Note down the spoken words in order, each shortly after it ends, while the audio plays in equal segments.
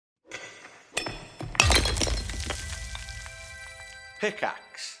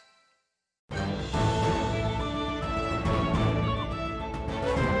Pickaxe.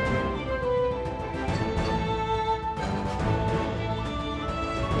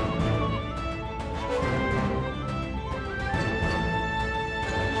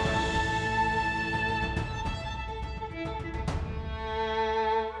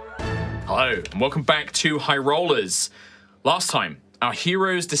 Hello, and welcome back to High Rollers. Last time, our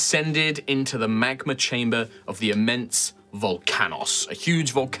heroes descended into the magma chamber of the immense Volcanos, a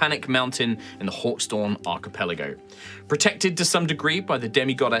huge volcanic mountain in the Hawksdawn archipelago. Protected to some degree by the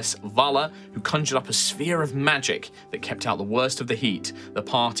demigoddess Vala, who conjured up a sphere of magic that kept out the worst of the heat, the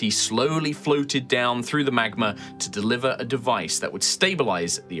party slowly floated down through the magma to deliver a device that would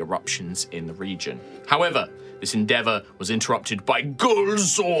stabilize the eruptions in the region. However, this endeavor was interrupted by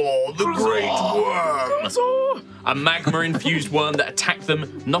Gulzor, the Great Worm, a magma-infused worm that attacked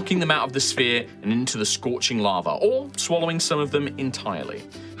them, knocking them out of the sphere and into the scorching lava, or swallowing some of them entirely.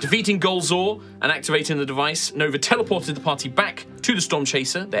 Defeating Gulzor and activating the device, Nova teleported the party back to the Storm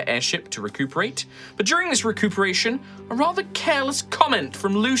Chaser, their airship, to recuperate. But during this recuperation, a rather careless comment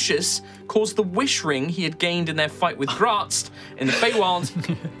from Lucius caused the wish ring he had gained in their fight with Graz'zt in the Feywild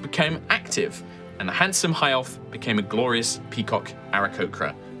became active, and the handsome High Elf became a glorious peacock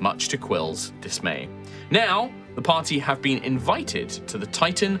Aarakocra, much to Quill's dismay. Now, the party have been invited to the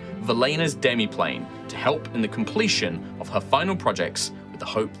Titan Velena's demiplane to help in the completion of her final projects, with the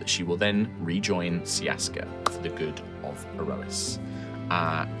hope that she will then rejoin Siaska for the good of Erois.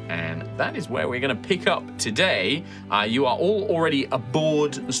 And that is where we're going to pick up today. You are all already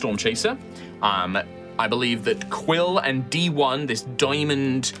aboard the Storm Chaser. I believe that Quill and D1, this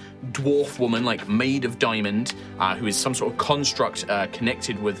diamond dwarf woman, like made of diamond, who is some sort of construct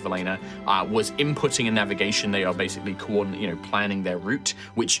connected with Velena, was inputting a navigation. They are basically planning their route,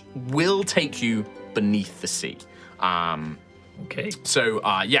 which will take you beneath the sea. Okay. So,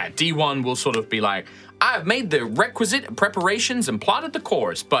 D1 will sort of be like, I've made the requisite preparations and plotted the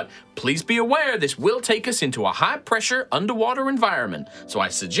course, but please be aware this will take us into a high-pressure underwater environment, so I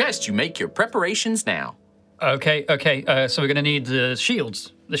suggest you make your preparations now. Okay. So we're going to need the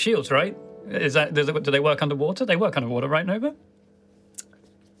shields. The shields, right? Do they work underwater? They work underwater, right, Nova?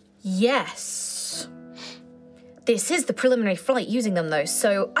 Yes. This is the preliminary flight using them, though,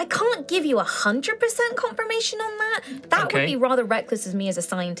 so I can't give you 100% confirmation on that. That would be rather reckless of me as a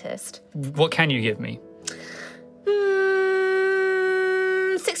scientist. What can you give me?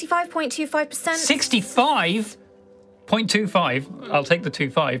 65.25%. 65.25? I'll take the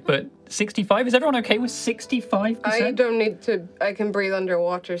 25, but 65? Is everyone okay with 65%? I don't need to. I can breathe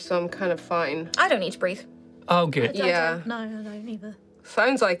underwater, so I'm kind of fine. I don't need to breathe. Oh, good. Yeah. No, I don't either.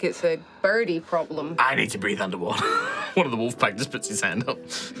 Sounds like it's a birdie problem. I need to breathe underwater. One of the wolf pack just puts his hand up.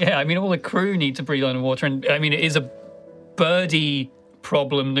 Yeah, I mean, all the crew need to breathe underwater, and I mean, it is a birdie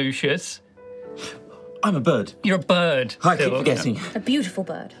problem, Lucius. I'm a bird. You're a bird. I keep forgetting. A beautiful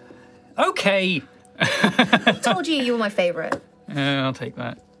bird. Okay. I told you were my favourite. I'll take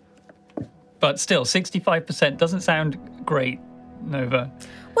that. But still, 65% doesn't sound great, Nova.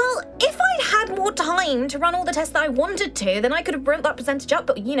 Well, if I'd had more time to run all the tests that I wanted to, then I could have brought that percentage up.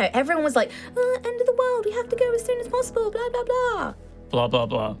 But, everyone was like, end of the world, we have to go as soon as possible, blah, blah, blah. Blah, blah,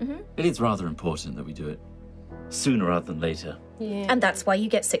 blah. Mm-hmm. It is rather important that we do it sooner rather than later. Yeah. And that's why you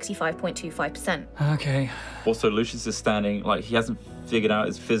get 65.25%. Okay. Also, Lucius is standing, he hasn't figured out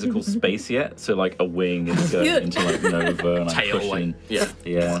his physical space yet, so, a wing is going into, Nova, and I'm Tail, pushing.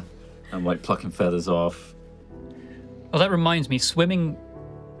 yeah. I'm, plucking feathers off. Well, that reminds me, swimming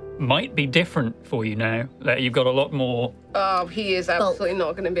might be different for you now, that you've got a lot more... Oh, he is absolutely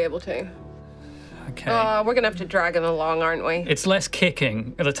not going to be able to. Okay. We're going to have to drag him along, aren't we? It's less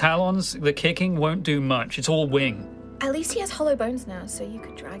kicking. The Talons, the kicking won't do much. It's all wing. At least he has hollow bones now, so you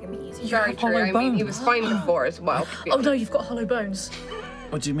could drag him easy. Very true. I mean, he was fine before as well. Oh no, you've got hollow bones.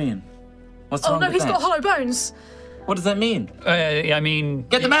 What do you mean? What's Oh wrong no, with he's that? got hollow bones. What does that mean? I mean...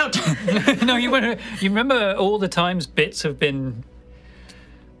 Get them out! No, you remember all the times bits have been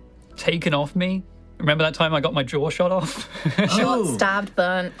taken off me? Remember that time I got my jaw shot off? Shot, stabbed,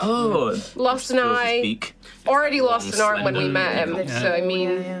 burnt. Oh. Lost an eye. Already lost an arm when we met him. Yeah. So, I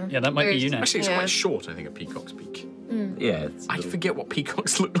mean... Yeah, that might be you now. Actually, it's Yeah. quite short, I think, a peacock's beak. Yeah. I forget what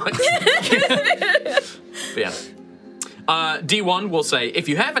peacocks look like. But yeah. D1 will say, if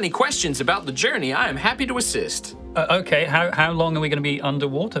you have any questions about the journey, I am happy to assist. Okay, how long are we going to be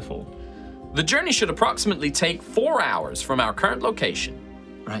underwater for? The journey should approximately take 4 hours from our current location.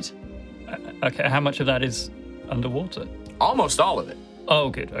 Right. Okay, how much of that is underwater? Almost all of it. Oh,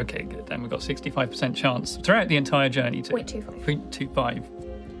 good. Okay, good. Then we've got 65% chance throughout the entire journey to 0.25. 0.25.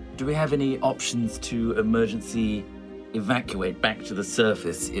 Do we have any options to emergency evacuate back to the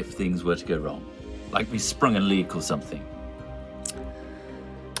surface if things were to go wrong. Like we sprung a leak or something.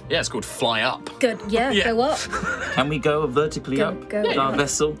 Yeah, it's called fly up. Good. Yeah, Yeah. go up. Can we go vertically Go- up go with our up.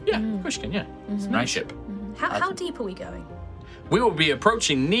 vessel? Yeah, of course you can, yeah. It's a nice ship. How deep are we going? We will be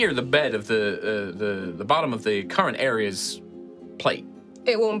approaching near the bed of the bottom of the current area's plate.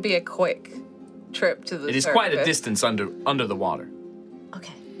 It won't be a quick trip to the It is quite a surface, distance under the water.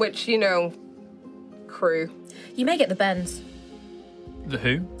 Okay. Which, crew. You may get the bends. The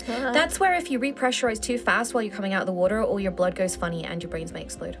who? That's where if you repressurize too fast while you're coming out of the water, all your blood goes funny and your brains may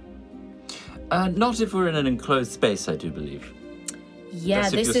explode. Not if we're in an enclosed space, I do believe. Yeah,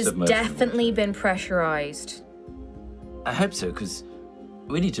 That's if this you're has submerged in water. definitely been pressurized. I hope so, because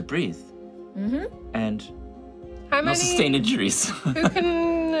we need to breathe. Mm-hmm. And How not many? sustain injuries. Who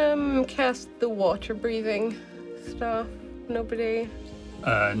can cast the water breathing stuff? Nobody.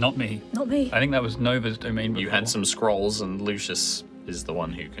 Not me. Not me. I think that was Nova's domain before. You had some scrolls, and Lucius is the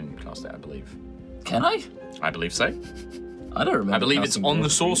one who can cast it, I believe. Can I? I believe so. I don't remember. I believe it's casting on the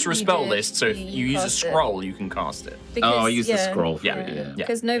water. sorcerer You spell did. list, so if You you use a cast it. scroll, you can cast it. Because, Oh, I used the scroll for Yeah. it, yeah. Yeah.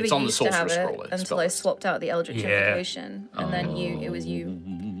 Because Nova It's on the used to have sorcerer it scroll, it's until spell I list. swapped out the Eldritch Yeah. Invocation, and then it was you.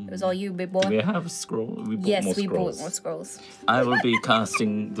 It was all you, big boy. We have a scroll. We bought Yes, more we scrolls. bought more scrolls. I will be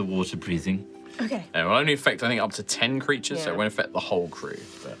casting the water breathing. Okay. It will only affect, I think, up to 10 creatures, so Yeah. it won't affect the whole crew.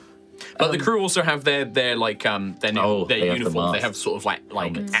 But the crew also have their they have the uniforms. They masks. have sort of like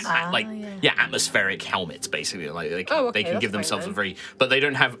Helmets. atmospheric helmets basically. Like they can, Oh, okay, they can that's give fine themselves then. a very, but they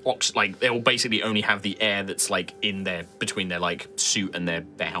don't have they'll basically only have the air that's like in their between their like suit and their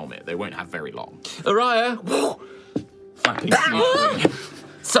helmet. They won't have very long. Araya! Flapping.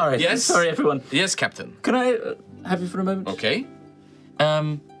 Sorry. Yes? Sorry, everyone. Yes, Captain. Can I have you for a moment? Okay.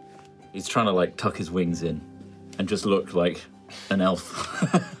 He's trying to like tuck his wings in and just look like an elf.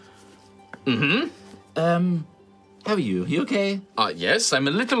 How are you? You okay? Yes, I'm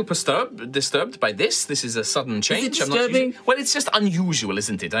a little disturbed by this. This is a sudden change. I'm not disturbing? usually- well, it's just unusual,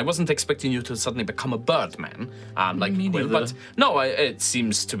 isn't it? I wasn't expecting you to suddenly become a birdman, like Me Will, neither. but no, it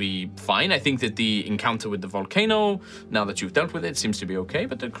seems to be fine. I think that the encounter with the volcano, now that you've dealt with it, seems to be okay.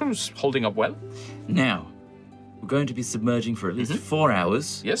 But the crew's holding up well. Now, we're going to be submerging for at least 4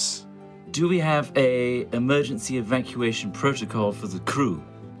 hours. Yes. Do we have a emergency evacuation protocol for the crew?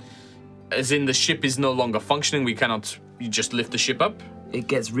 As in, the ship is no longer functioning. We cannot. You just lift the ship up. It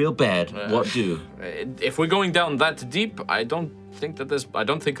gets real bad. What do? If we're going down that deep, I don't think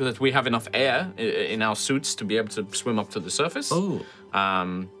that we have enough air in our suits to be able to swim up to the surface. Oh,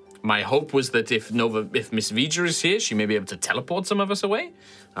 My hope was that if Miss V'ger is here, she may be able to teleport some of us away.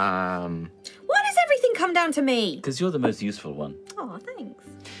 Why does everything come down to me? because you're the most useful one. Oh, thanks.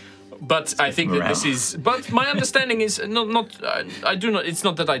 But I think that this morale. is. But my understanding is I do not. It's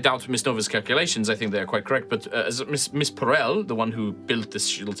not that I doubt Miss Nova's calculations. I think they are quite correct. But as Miss Perel, the one who built the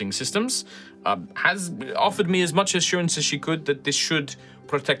shielding systems, has offered me as much assurance as she could that this should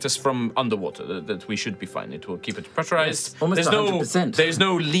protect us from underwater. That we should be fine. It will keep it pressurized. Yes, almost there's 100%. There's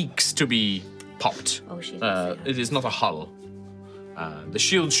no leaks to be popped. Oh, she didn't say It is not a hull. The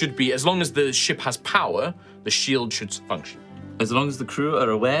shield should be, as long as the ship has power, the shield should function. As long as the crew are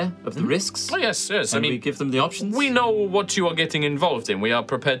aware of the risks, Oh yes. and I mean, we give them the options. we know what you are getting involved in. We are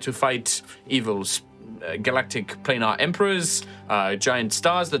prepared to fight evils, galactic planar emperors, giant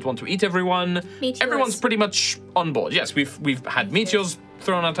stars that want to eat everyone. Meteors. Everyone's pretty much on board. Yes, we've had meteors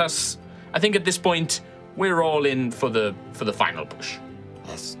thrown at us. I think at this point we're all in for the final push.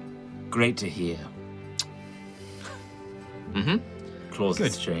 That's great to hear.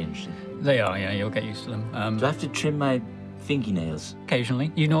 Clauses changed. They are, yeah, you'll get used to them. Do I have to trim my fingernails?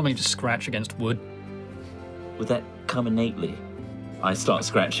 Occasionally. You normally just scratch against wood. Would that come innately? I start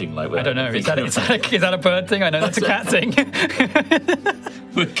scratching like I don't know. Is that a bird thing? I know that's a cat thing.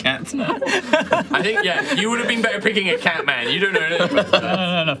 We're cats now. I think you would have been better picking a cat, man. You don't know anything about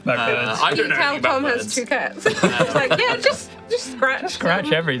that. no, birds. I You don't know tell anything about Tom has birds. 2 cats. It's like, yeah, just scratch.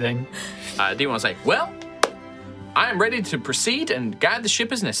 Scratch everything. Do you want to say, well, I am ready to proceed and guide the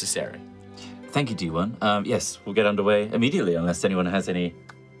ship as necessary. Thank you, D1. Yes, we'll get underway immediately unless anyone has any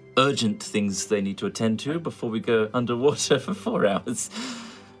urgent things they need to attend to before we go underwater for 4 hours.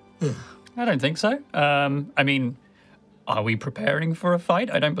 I don't think so. I mean, are we preparing for a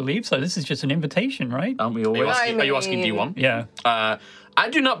fight? I don't believe so. This is just an invitation, right? Aren't we always? Are you asking mean- D1? Yeah. I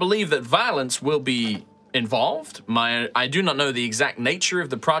do not believe that violence will be involved. I do not know the exact nature of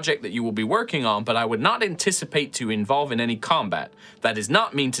the project that you will be working on, but I would not anticipate to involve in any combat. That does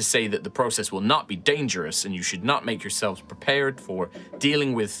not mean to say that the process will not be dangerous, and you should not make yourselves prepared for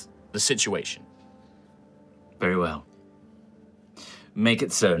dealing with the situation. Very well. Make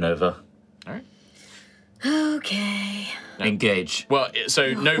it so, Nova. All right. Okay. Engage. Well,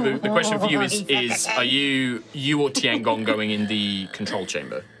 so Nova, the question for you is are you or Tiangong going in the control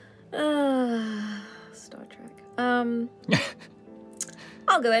chamber? Star Trek.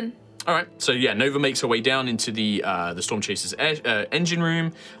 I'll go in. All right. So yeah, Nova makes her way down into the Storm Chaser's engine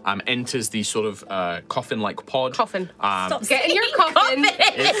room. Enters the sort of coffin-like pod. Coffin. Stop Get in your saying coffin.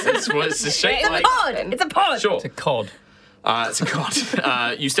 It's what it's the shape like. It's a pod. Sure. It's a cod. It's a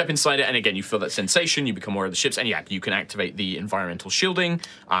cod. You step inside it, and again, you feel that sensation. You become aware of the ships, and yeah, you can activate the environmental shielding.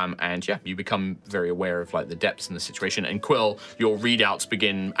 And yeah, you become very aware of like the depths in the situation. And Quill, your readouts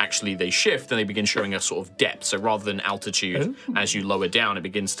begin. Actually, they shift, and they begin showing a sort of depth. So rather than altitude, as you lower down, it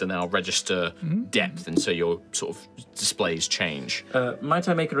begins to now register depth, and so your sort of displays change. Might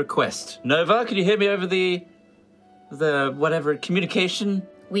I make a request? Nova, can you hear me over the whatever communication?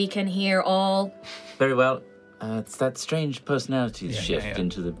 We can hear all. Very well. It's that strange personality shift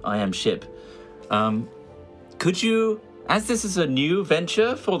into the I am ship. Could you, as this is a new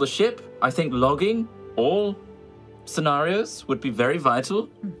venture for the ship, I think logging all scenarios would be very vital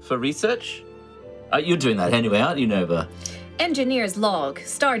for research. You're doing that anyway, aren't you, Nova? Engineers log.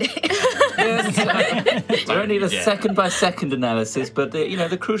 Starting. Yes. We don't need a second-by-second analysis, but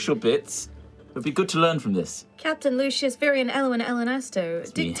the crucial bits would be good to learn from this. Captain Lucius Varian Elwin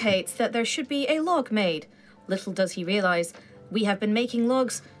Elenasto dictates that there should be a log made. Little does he realize, we have been making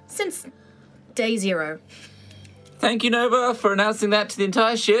logs since day 0. Thank you, Nova, for announcing that to the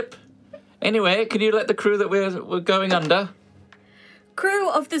entire ship. Anyway, can you let the crew that we're going under? Crew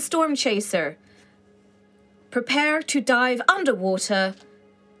of the Storm Chaser, prepare to dive underwater.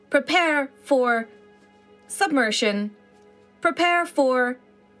 Prepare for submersion. Prepare for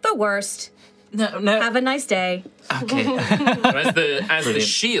the worst. No. Have a nice day. Okay. As the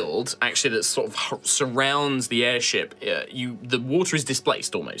shield actually that sort of surrounds the airship, the water is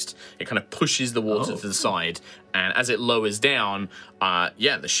displaced almost. It kind of pushes the water to the side, and as it lowers down,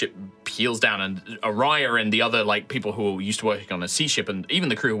 the ship peels down, and Araya and the other like people who are used to working on a sea ship, and even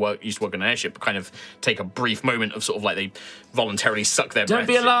the crew who used to work on an airship, kind of take a brief moment of sort of like they voluntarily suck their breath. Don't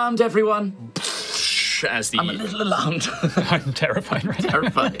be alarmed, everyone. As I'm a little alarmed. I'm terrified right now.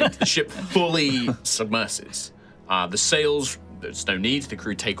 Terrified. The ship fully submerses. The sails, there's no need. The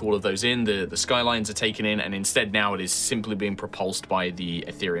crew take all of those in. The skylines are taken in, and instead now it is simply being propulsed by the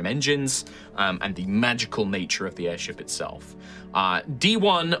Ethereum engines and the magical nature of the airship itself.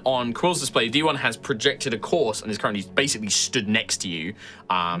 D1 on Quill's display, D1 has projected a course and is currently basically stood next to you,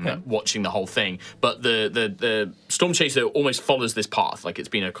 watching the whole thing. But the Storm Chaser almost follows this path, like it's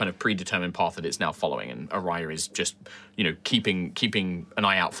been a kind of predetermined path that it's now following, and Araya is just, keeping an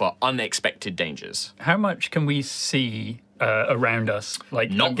eye out for unexpected dangers. How much can we see around us? Like,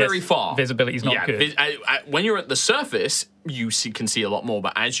 not very far. Visibility is not good. When you're at the surface, you can see a lot more,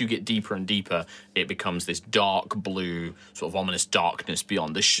 but as you get deeper and deeper, it becomes this dark blue, sort of ominous darkness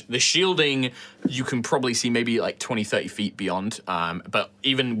beyond. The shielding, you can probably see maybe like 20, 30 feet beyond, but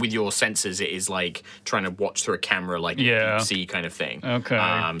even with your sensors, it is like trying to watch through a camera, like a deep sea kind of thing.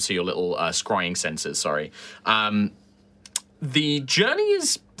 Okay. So your little scrying sensors, sorry. The journey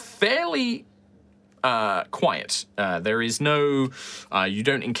is fairly quiet. There is no, you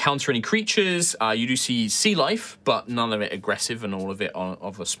don't encounter any creatures. You do see sea life, but none of it aggressive, and all of it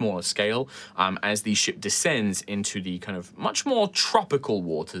of a smaller scale. As the ship descends into the kind of much more tropical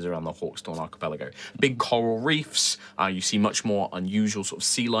waters around the Hawkstorm archipelago. Big coral reefs. You see much more unusual sort of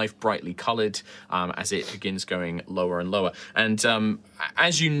sea life, brightly coloured, as it begins going lower and lower. And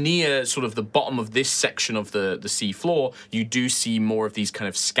as you near sort of the bottom of this section of the sea floor, you do see more of these kind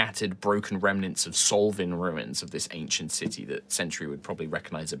of scattered, broken remnants of Solvin ruins of this ancient city that Sentry would probably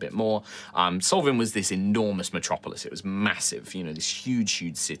recognize a bit more. Solvin was this enormous metropolis. It was massive, this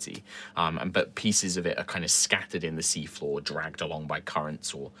huge city. But pieces of it are kind of scattered in the seafloor, dragged along by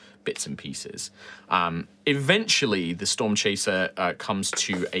currents or bits and pieces. Eventually, the Storm Chaser comes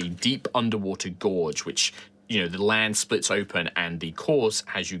to a deep underwater gorge, which the land splits open and the course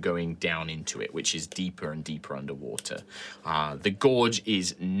has you going down into it, which is deeper and deeper underwater. The gorge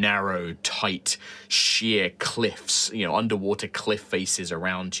is narrow, tight, sheer cliffs, underwater cliff faces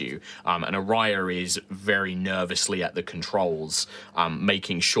around you. And Araya is very nervously at the controls,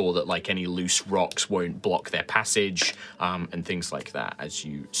 making sure that like any loose rocks won't block their passage, and things like that as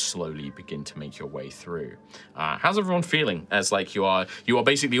you slowly begin to make your way through. How's everyone feeling as like you are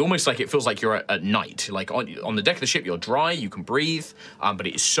basically almost like it feels like you're at night, like on the deck of the ship, you're dry, you can breathe, but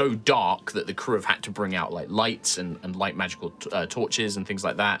it is so dark that the crew have had to bring out like lights and light magical torches and things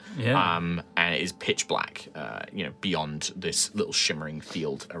like that. Yeah. And it is pitch black, beyond this little shimmering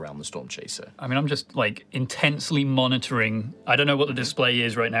field around the Storm Chaser. I mean, I'm just like intensely monitoring. I don't know what the display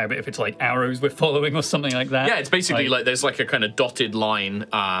is right now, but if it's like arrows we're following or something like that. Yeah, it's basically like there's like a kind of dotted line,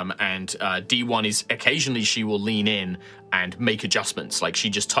 and D1 is occasionally she will lean in and make adjustments. Like she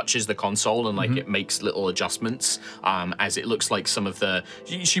just touches the console and like it makes little adjustments as it looks like some of the.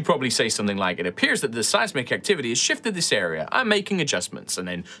 She probably say something like, "It appears that the seismic activity has shifted this area. I'm making adjustments," and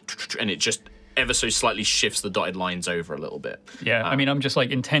it just ever so slightly shifts the dotted lines over a little bit. Yeah, I mean, I'm just like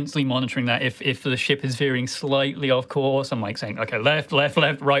intensely monitoring that. If the ship is veering slightly off course, I'm like saying, okay, left,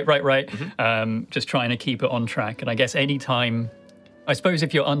 right. Just trying to keep it on track. And I guess any time, I suppose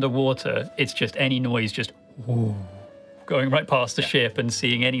if you're underwater, it's just any noise just going right past the ship and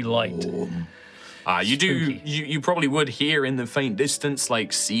seeing any light. You probably would hear in the faint distance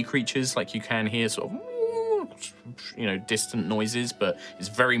like sea creatures, like you can hear sort of distant noises, but it's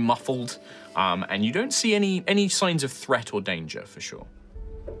very muffled, and you don't see any signs of threat or danger for sure.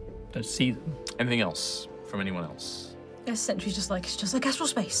 Don't see them. Anything else from anyone else? Yes, Sentry's just like, it's just like astral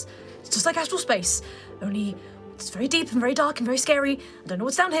space. It's just like astral space. Only it's very deep and very dark and very scary. I don't know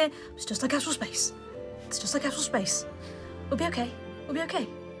what's down here. It's just like astral space. It's just like astral space. We'll be okay. We'll be okay.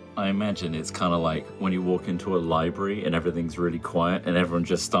 I imagine it's kind of like when you walk into a library and everything's really quiet and everyone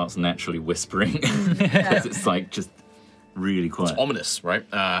just starts naturally whispering. Because it's like just really quiet. It's ominous, right?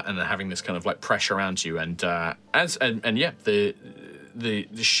 And then having this kind of like pressure around you, and the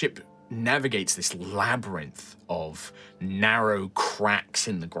ship navigates this labyrinth of narrow cracks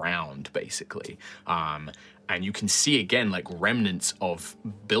in the ground, basically. And you can see again like remnants of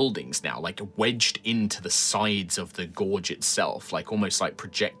buildings now, like wedged into the sides of the gorge itself, like almost like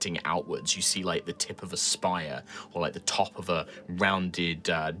projecting outwards. You see like the tip of a spire or like the top of a rounded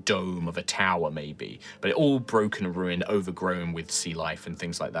dome of a tower maybe, but it all broken and ruined, overgrown with sea life and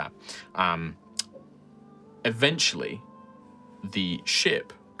things like that. Eventually, the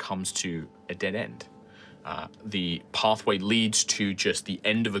ship comes to a dead end. The pathway leads to just the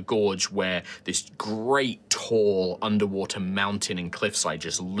end of a gorge where this great, tall underwater mountain and cliffside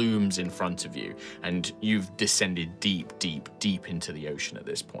just looms in front of you, and you've descended deep, deep, deep into the ocean at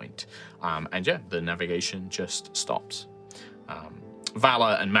this point. The navigation just stops.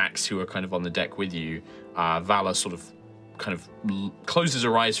 Vala and Max, who are kind of on the deck with you, Vala sort of kind of closes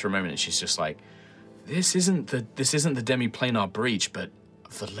her eyes for a moment, and she's just like, "This isn't the demi-planar breach, but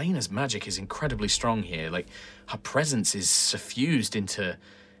Valena's magic is incredibly strong here. Like, her presence is suffused into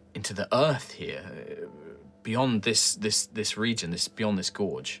the earth here, beyond this region, beyond this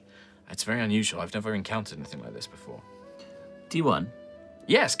gorge. It's very unusual. I've never encountered anything like this before." D1?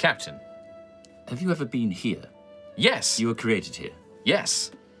 Yes, Captain. Have you ever been here? Yes. You were created here?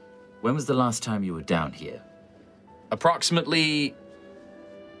 Yes. When was the last time you were down here? Approximately...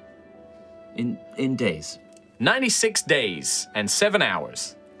 In days? 96 days and 7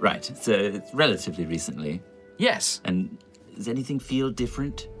 hours. Right, so it's relatively recently. Yes. And does anything feel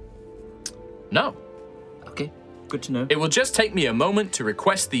different? No. Okay, good to know. It will just take me a moment to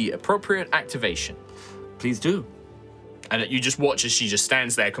request the appropriate activation. Please do. And you just watch as she just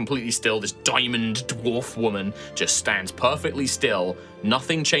stands there completely still. This diamond dwarf woman just stands perfectly still.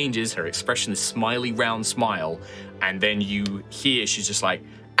 Nothing changes. Her expression is smiley, round smile. And then you hear she's just like,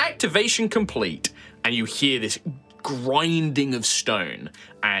 "Activation complete." And you hear this grinding of stone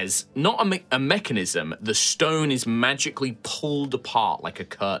as, not a mechanism, the stone is magically pulled apart like a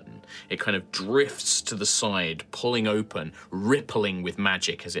curtain. It kind of drifts to the side, pulling open, rippling with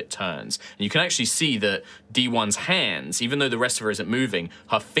magic as it turns. And you can actually see that D1's hands, even though the rest of her isn't moving,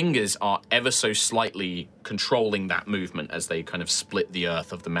 her fingers are ever so slightly controlling that movement as they kind of split the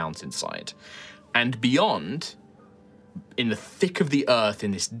earth of the mountainside. And beyond, in the thick of the earth,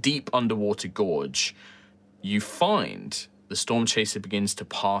 in this deep underwater gorge, you find the Storm Chaser begins to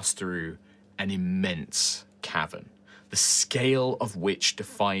pass through an immense cavern, the scale of which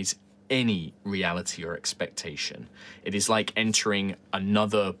defies any reality or expectation. It is like entering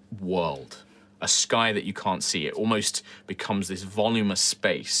another world, a sky that you can't see. It almost becomes this voluminous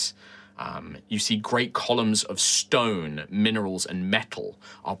space. You see great columns of stone, minerals, and metal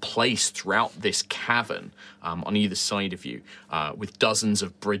are placed throughout this cavern on either side of you, with dozens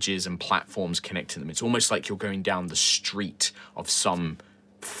of bridges and platforms connecting them. It's almost like you're going down the street of some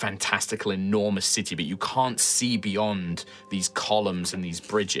fantastical, enormous city, but you can't see beyond these columns and these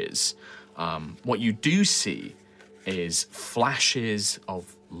bridges. What you do see is flashes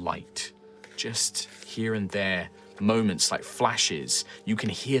of light, just here and there, moments, like flashes, you can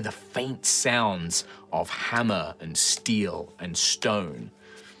hear the faint sounds of hammer and steel and stone.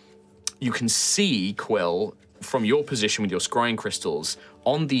 You can see, Quill, from your position with your scrying crystals,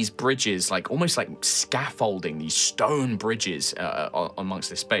 on these bridges, like almost like scaffolding, these stone bridges amongst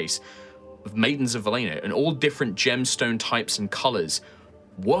this space, of Maidens of Velena, and all different gemstone types and colors,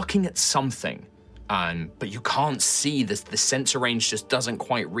 working at something. But you can't see this, the sensor range just doesn't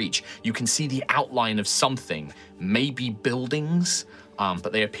quite reach. You can see the outline of something, maybe buildings,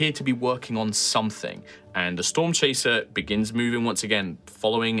 but they appear to be working on something. And the Storm Chaser begins moving once again,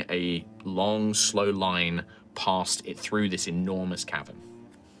 following a long, slow line past it through this enormous cavern.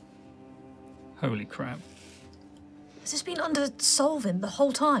 Holy crap. Has this been under Solvin the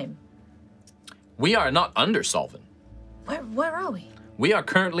whole time? We are not under Solvin. Where are we? We are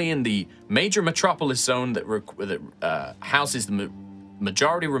currently in the major metropolis zone that houses the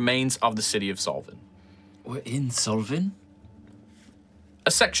majority remains of the city of Solvin. We're in Solvin?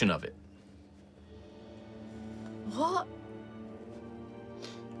 A section of it. What?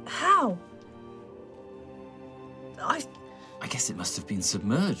 How? I guess it must have been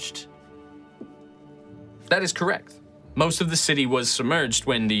submerged. That is correct. Most of the city was submerged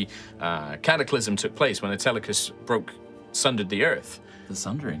when the cataclysm took place, when Atelicus sundered the earth. The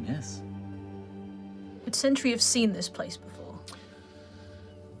Sundering, yes. Would Sentry have seen this place before?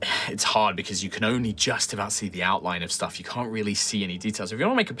 It's hard because you can only just about see the outline of stuff. You can't really see any details. If you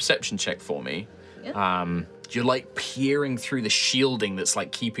want to make a perception check for me, you're like peering through the shielding that's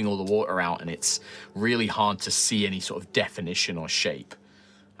like keeping all the water out, and it's really hard to see any sort of definition or shape.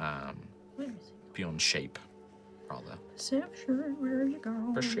 Beyond shape, rather. Perception, where you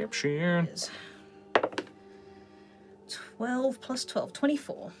go? Perception. 12 plus 12,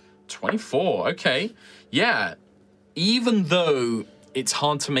 24. 24, okay. Yeah, even though it's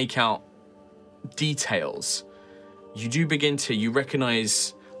hard to make out details, you do begin to, you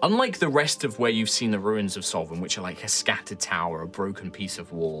recognize, unlike the rest of where you've seen the ruins of Solvin, which are like a scattered tower, a broken piece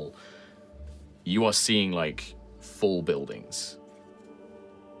of wall, you are seeing like full buildings.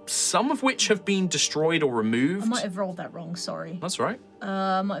 Some of which have been destroyed or removed. I might have rolled that wrong, sorry. That's right.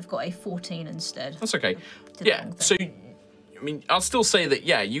 I might have got a 14 instead. That's okay. Did the Yeah, wrong so, thing. I mean, I'll still say that,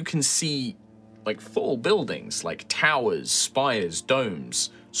 yeah, you can see, like, full buildings, like towers, spires, domes,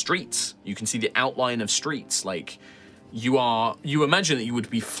 streets. You can see the outline of streets. Like, you imagine that you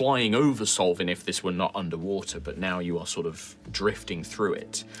would be flying over Solvin if this were not underwater, but now you are sort of drifting through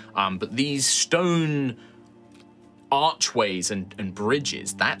it. But these stone archways and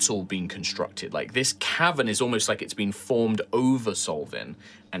bridges, that's all been constructed. Like, this cavern is almost like it's been formed over Solvin,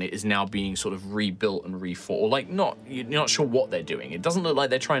 and it is now being sort of rebuilt and reformed. Or like, you're not sure what they're doing. It doesn't look like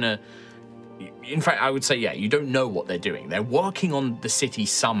they're trying to. In fact, I would say, yeah, you don't know what they're doing. They're working on the city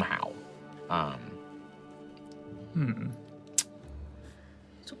somehow. So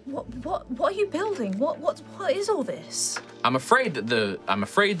what are you building? What is all this? I'm afraid that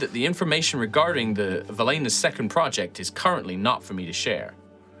the information regarding the Velena's second project is currently not for me to share.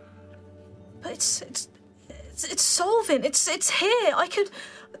 But it's Solvin. It's here. I could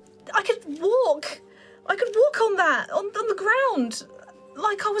walk. I could walk on that on the ground,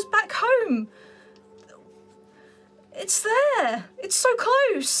 like I was back home. It's there. It's so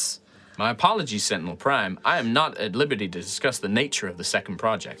close. My apologies, Sentinel Prime. I am not at liberty to discuss the nature of the second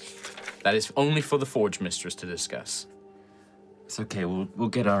project. That is only for the Forge Mistress to discuss. It's okay, we'll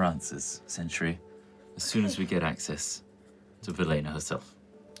get our answers, Sentry, as soon as we get access to Velena herself.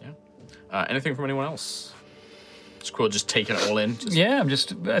 Yeah. Anything from anyone else? Quill just taking it all in. Yeah, I'm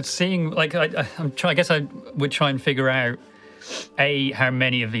just seeing. Like, I'm trying. I guess I would try and figure out how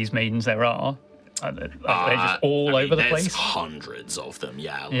many of these maidens there are. Are they just all over the place? There's hundreds of them.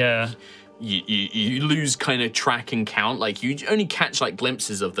 Yeah. Yeah. You lose kind of track and count. Like, you only catch like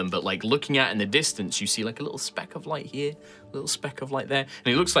glimpses of them, but like looking out in the distance, you see like a little speck of light here, a little speck of light there,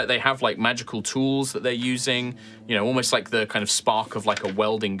 and it looks like they have like magical tools that they're using. You know, almost like the kind of spark of like a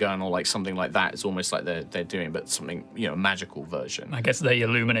welding gun or like something like that. It's almost like they're doing, but something, you know, magical version. I guess they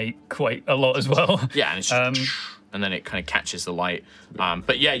illuminate quite a lot as well. Yeah, and it's just, and then it kind of catches the light.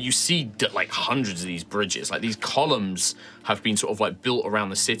 But yeah, you see like hundreds of these bridges. Like, these columns have been sort of like built around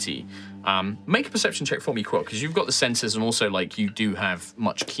the city. Make a perception check for me, Quill, because you've got the senses, and also like you do have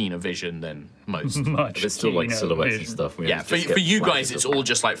much keener vision than most. There's still like silhouettes and stuff. Yeah, for you guys, it's all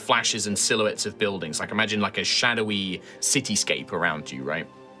just like flashes and silhouettes of buildings. Like, imagine like a shadowy cityscape around you, right?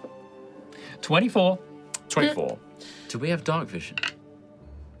 24. 24. Do we have dark vision?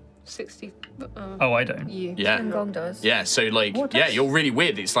 60. Oh, I don't. Yeah. Gong does. Yeah, so like, yeah, you're really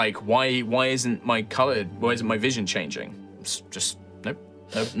weird. It's like, why isn't my vision changing? It's just,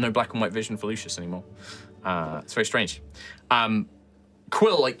 no black and white vision for Lucius anymore. It's very strange.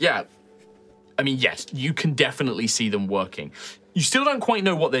 Quill, like, yeah. I mean, yes, you can definitely see them working. You still don't quite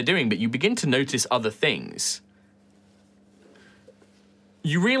know what they're doing, but you begin to notice other things.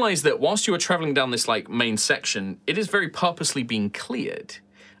 You realize that whilst you are traveling down this, like, main section, it is very purposely being cleared.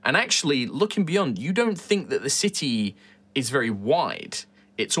 And actually, looking beyond, you don't think that the city is very wide.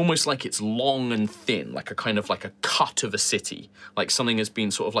 It's almost like it's long and thin, like a kind of like a cut of a city. Like something has been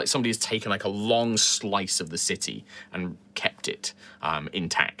sort of like somebody has taken like a long slice of the city and kept it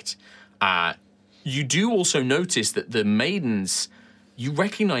intact. You do also notice that the maidens, you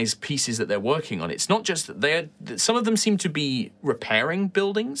recognize pieces that they're working on. It's not just that some of them seem to be repairing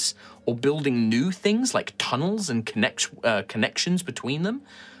buildings or building new things like tunnels and connections between them.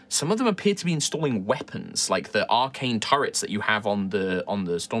 Some of them appear to be installing weapons, like the arcane turrets that you have on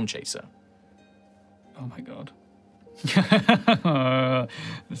the Storm Chaser. Oh my god.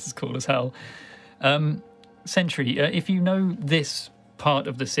 This is cool as hell. Sentry, if you know this part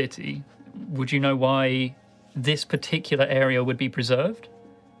of the city, would you know why this particular area would be preserved?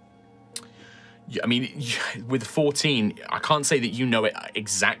 I mean, with 14, I can't say that you know it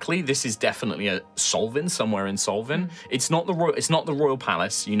exactly. This is definitely a Solvin, somewhere in Solvin. It's not the royal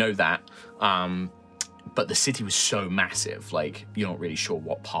palace, you know that. But the city was so massive, like you're not really sure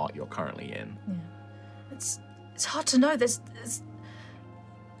what part you're currently in. Yeah. It's hard to know. There's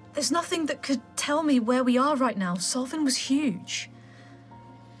nothing that could tell me where we are right now. Solvin was huge.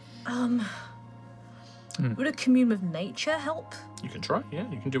 Would a commune with nature help? You can try,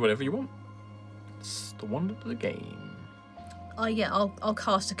 yeah. You can do whatever you want. It's the wonder of the game. I'll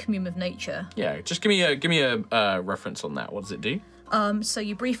cast a commune with nature. Yeah, just give me a reference on that. What does it do? So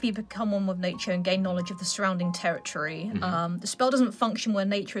you briefly become one with nature and gain knowledge of the surrounding territory. Mm-hmm. The spell doesn't function where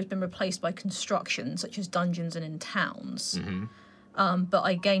nature has been replaced by construction, such as dungeons and in towns. Mm-hmm. But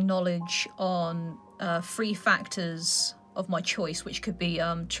I gain knowledge on 3 factors of my choice, which could be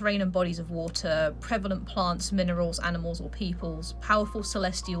terrain and bodies of water, prevalent plants, minerals, animals, or peoples, powerful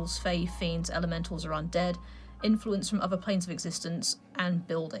celestials, fae, fiends, elementals, or undead, influence from other planes of existence, and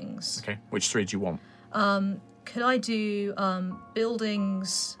buildings. Okay, which 3 do you want? Could I do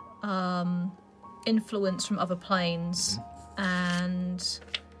buildings, influence from other planes, and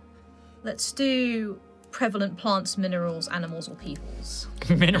let's do prevalent plants, minerals, animals, or peoples.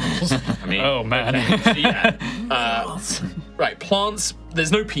 Minerals? I mean, oh, man. Okay, yeah. Right, plants,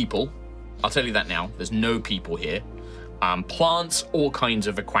 there's no people. I'll tell you that now. There's no people here. Plants, all kinds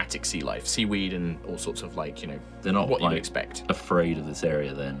of aquatic sea life, seaweed and all sorts of, like, you know, they're not what like, you'd expect. Afraid of this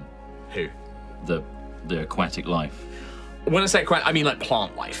area then? Who? The aquatic life. When I say aquatic, I mean like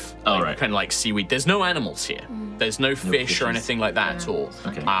plant life. Oh, like, right. Kind of like seaweed. There's no animals here. There's no fish or anything like that at all.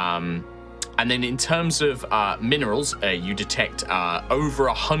 Okay. And then in terms of minerals, you detect over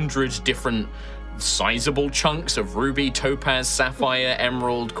 100 different sizable chunks of ruby, topaz, sapphire,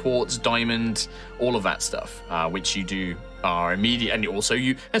 emerald, quartz, diamond, all of that stuff, which you do are immediate. And also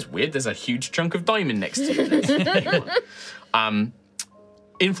that's weird, there's a huge chunk of diamond next to you.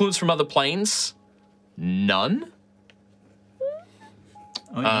 Influence from other planes, none.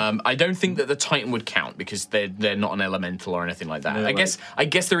 Oh, yeah. I don't think that the Titan would count because they're not an elemental or anything like that. No, I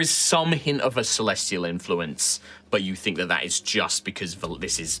guess there is some hint of a celestial influence, but you think that is just because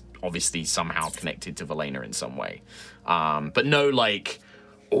this is obviously somehow connected to Valena in some way. But no, like,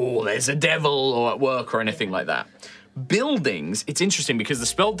 oh, there's a devil or at work or anything like that. Buildings, it's interesting because the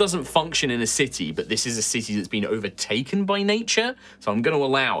spell doesn't function in a city, but this is a city that's been overtaken by nature, so I'm going to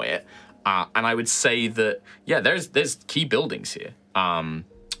allow it. And I would say that, yeah, there's key buildings here.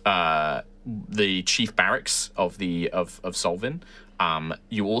 The chief barracks of Solvin.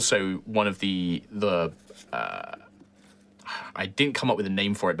 You also one of the I didn't come up with a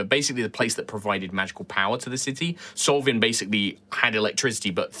name for it, but basically the place that provided magical power to the city. Solvin basically had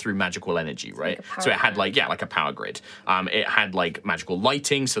electricity, but through magical energy, right? Like so it had like a power grid. It had like magical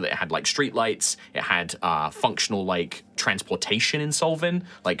lighting, so that it had like street lights. It had functional like transportation in Solvin,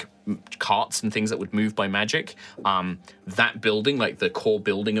 like carts and things that would move by magic. That building, like the core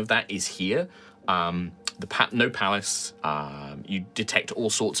building of that, is here. No palace. You detect all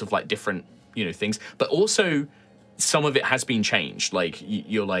sorts of like different things, but also some of it has been changed. Like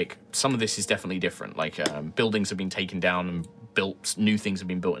you're like, some of this is definitely different. Like buildings have been taken down and built, new things have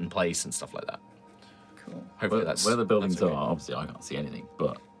been built in place and stuff like that. Cool. Hopefully that's where the buildings okay. are. Obviously, I can't see anything,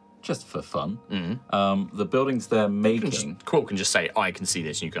 but just for fun, the buildings they're making. Quill can just say, I can see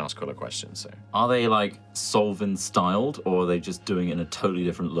this, and you can ask Quill a question. So, are they like Solvin styled, or are they just doing it in a totally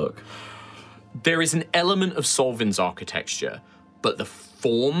different look? There is an element of Solvin's architecture, but the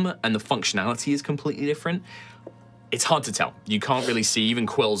form and the functionality is completely different. It's hard to tell. You can't really see. Even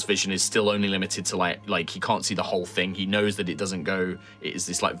Quill's vision is still only limited to like he can't see the whole thing. He knows that it doesn't go. It is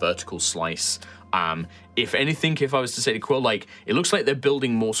this like vertical slice. If anything, if I was to say to Quill, like it looks like they're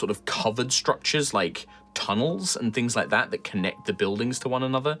building more sort of covered structures, like tunnels and things like that connect the buildings to one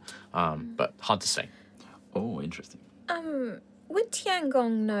another. But hard to say. Oh, interesting. Would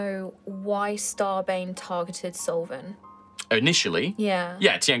Tiangong know why Starbane targeted Solvin? Initially, Yeah.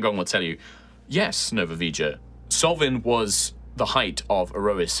 yeah, Tiangong will tell you. Yes, Nova Vija. Solvin was the height of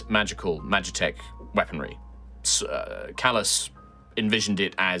Erois magical Magitech weaponry. Callus envisioned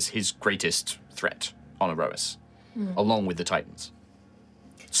it as his greatest threat on Erois, along with the Titans.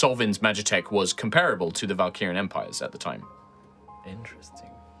 Solvin's Magitech was comparable to the Valkyrian empires at the time. Interesting.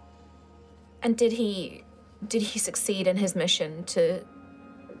 And did he succeed in his mission to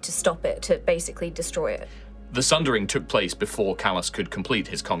stop it, to basically destroy it? The Sundering took place before Callus could complete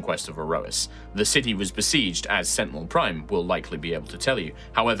his conquest of Erois. The city was besieged, as Sentinel Prime will likely be able to tell you.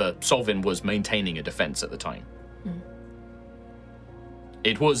 However, Solvin was maintaining a defense at the time.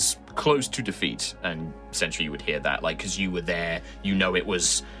 It was close to defeat, and essentially you would hear that, like, because you were there, you know it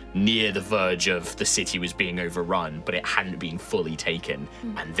was near the verge of the city was being overrun, but it hadn't been fully taken,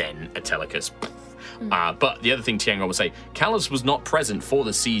 and then Atelicus. But the other thing Tiangong will say, Callus was not present for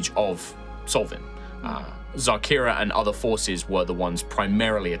the siege of Solvin. Zarkira and other forces were the ones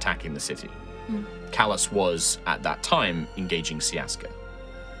primarily attacking the city. Callus was, at that time, engaging Siaska.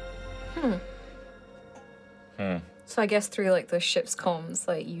 So I guess through like the ship's comms,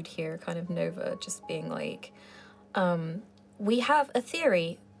 like you'd hear kind of Nova just being like, we have a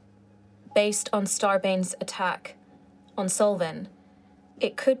theory based on Starbane's attack on Solvin.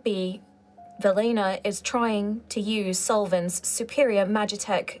 It could be Velena is trying to use Solvin's superior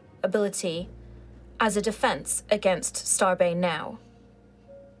Magitech ability as a defense against Starbane now.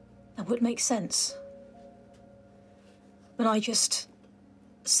 That would make sense. But I just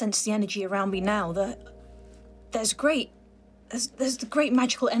sense the energy around me now that there's the great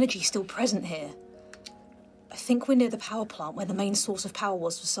magical energy still present here. I think we're near the power plant where the main source of power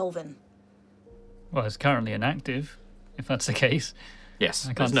was for Solvin. Well, it's currently inactive, if that's the case. Yes,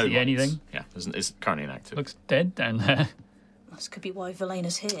 I can't there's no see lights. anything. Yeah, it's currently inactive. Looks dead down there. This could be why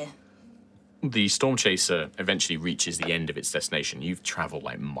Velena's here. The Storm Chaser eventually reaches the end of its destination. You've traveled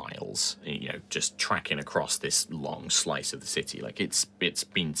like miles, just tracking across this long slice of the city. Like it's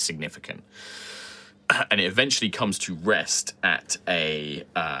been significant. And it eventually comes to rest at a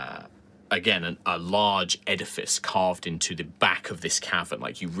large edifice carved into the back of this cavern.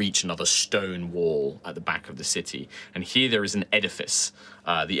 Like you reach another stone wall at the back of the city. And here there is an edifice.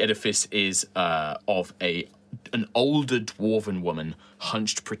 The edifice is of an older dwarven woman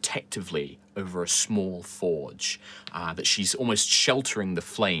hunched protectively over a small forge that she's almost sheltering the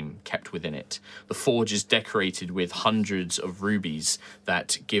flame kept within it. The forge is decorated with hundreds of rubies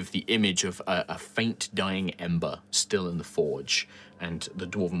that give the image of a faint dying ember still in the forge, and the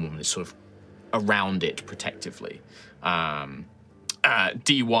dwarven woman is sort of around it protectively.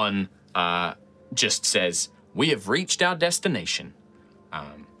 D1 just says, "We have reached our destination."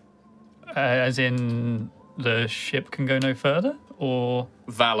 As in the ship can go no further? Or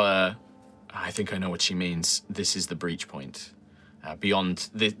Vala, I think I know what she means. This is the breach point. Beyond,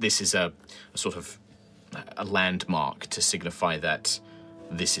 this is a sort of a landmark to signify that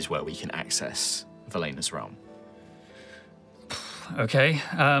this is where we can access Velena's realm. okay.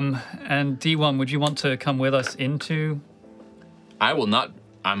 And D1, would you want to come with us into... I will not.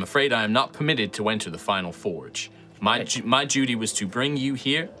 I'm afraid I am not permitted to enter the final forge. My duty was to bring you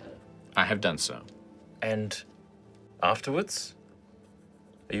here. I have done so. And afterwards?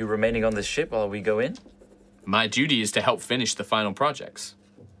 Are you remaining on this ship while we go in? My duty is to help finish the final projects.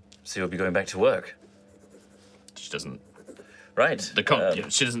 So you'll be going back to work? She doesn't. Right.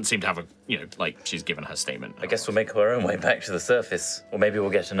 She doesn't seem to have she's given her statement. I guess we'll make our own way back to the surface. Or maybe we'll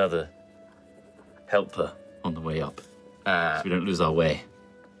get another helper on the way up. So we don't lose our way.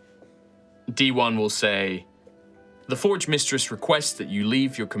 D1 will say, "The Forge Mistress requests that you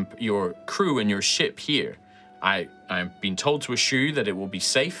leave your crew and your ship here. I'm being told to assure you that it will be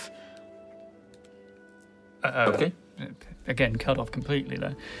safe." Okay. Again, cut off completely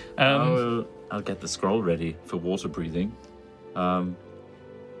there. I'll get the scroll ready for water breathing. Vala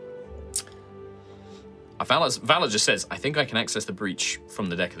just says, "I think I can access the breach from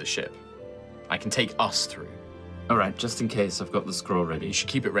the deck of the ship. I can take us through." All right, just in case, I've got the scroll ready. You should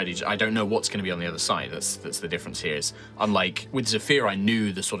keep it ready. I don't know what's going to be on the other side. That's the difference here. Is unlike with Zephyr, I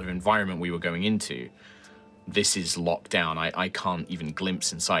knew the sort of environment we were going into. This is locked down. I can't even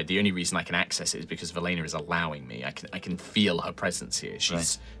glimpse inside. The only reason I can access it is because Velena is allowing me. I can feel her presence here.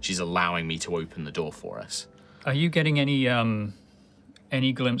 She's allowing me to open the door for us. Are you getting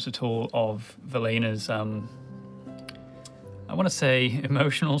any glimpse at all of Velena's, I want to say,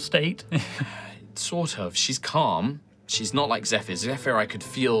 emotional state? Sort of. She's calm. She's not like Zephyr. Zephyr, I could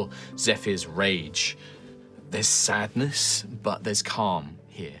feel Zephyr's rage. There's sadness, but there's calm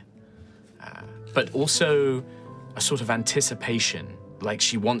here. But also a sort of anticipation, like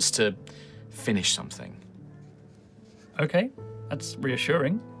she wants to finish something. Okay, that's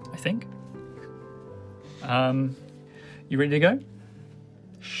reassuring, I think. You ready to go?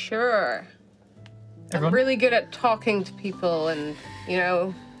 Sure. Everyone? I'm really good at talking to people and,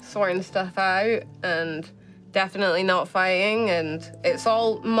 sorting stuff out and definitely not fighting, and it's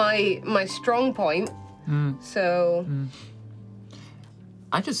all my strong point. So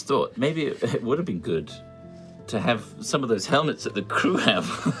I just thought maybe it would have been good to have some of those helmets that the crew have.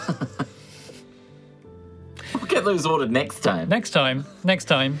 We'll get those ordered next time. Next time.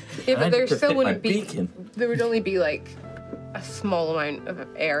 yeah, but I there need to still fit my wouldn't be. beacon. There would only be like a small amount of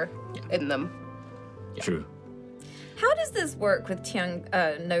air in them. True. How does this work with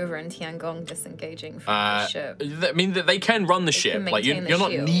Nova and Tiangong disengaging from the ship? I mean, they can run the ship. can Like you're maintain the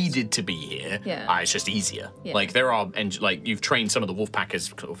not shield. needed to be here. Yeah. It's just easier. Yeah. Like there are, like you've trained some of the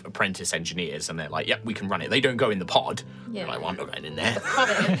Wolfpackers, sort of apprentice engineers, and they're like, "Yep, we can run it." They don't go in the pod. Yeah. They're like, well, I'm not going in there.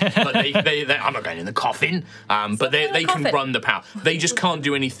 But I'm not going in the coffin. But they can coffin. run the power. They just can't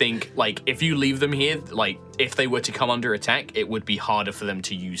do anything. Like if you leave them here, like if they were to come under attack, it would be harder for them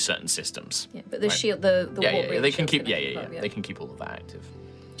to use certain systems. Yeah, but the shield, the Yeah, wall yeah, breach they can shield's keep. gonna Yeah, up, they can keep all of that active.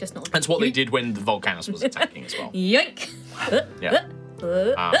 Just not. That's what they did when the Volcanus was attacking as well. Yoink! Yeah.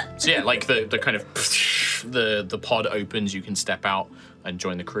 So yeah, like the kind of the pod opens, you can step out and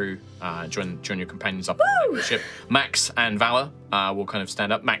join the crew, join your companions up on the ship. Max and Valor will kind of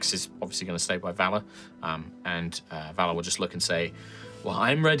stand up. Max is obviously going to stay by Valor, and Valor will just look and say, "Well,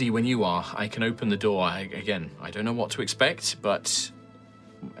 I'm ready when you are. I can open the door. I don't know what to expect, but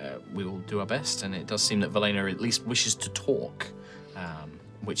we will do our best." And it does seem that Velena at least wishes to talk,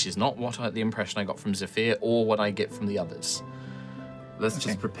 which is not the impression I got from Zephyr or what I get from the others. Let's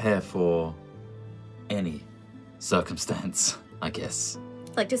just prepare for any circumstance, I guess.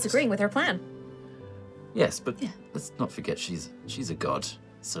 Like disagreeing with her plan. Yes, but let's not forget she's a god,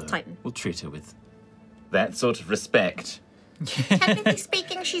 so Titan. we'll treat her with that sort of respect. Technically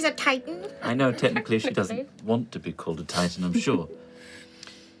speaking, she's a Titan. I know technically she doesn't want to be called a Titan, I'm sure.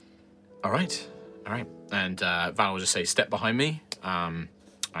 All right. And Val will just say, "Step behind me."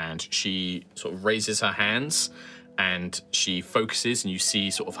 And she sort of raises her hands and she focuses, and you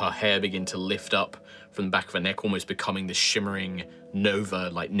see sort of her hair begin to lift up from the back of her neck, almost becoming this shimmering nova,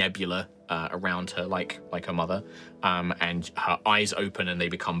 like nebula around her, like her mother. And her eyes open and they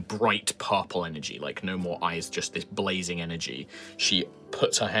become bright purple energy, like no more eyes, just this blazing energy. She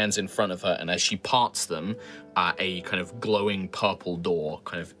puts her hands in front of her, and as she parts them, a kind of glowing purple door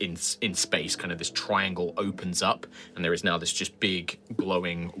kind of in space, kind of this triangle opens up, and there is now this just big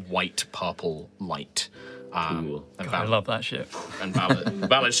glowing white purple light. Cool. And I love that shit. And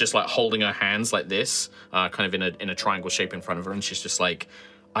Valor's just like holding her hands like this, kind of in a triangle shape in front of her, and she's just like,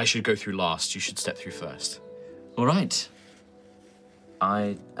 "I should go through last. You should step through first." All right.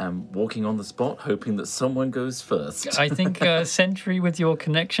 I am walking on the spot, hoping that someone goes first. I think, Sentry, with your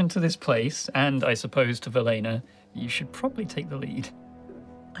connection to this place, and I suppose to Velena, you should probably take the lead.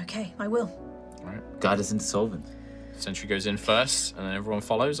 Okay, I will. Guide us into Solvent. Sentry goes in first, and then everyone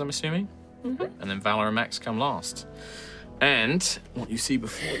follows, I'm assuming. Mm-hmm. And then Valor and Max come last. And what you see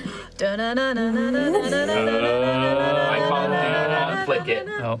before you. I can't flick it.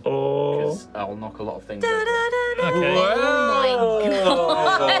 Oh. Because I'll knock a lot of things over. Okay.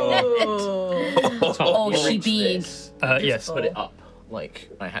 Oh, she Reach big. this. Yes. Put it up. Like,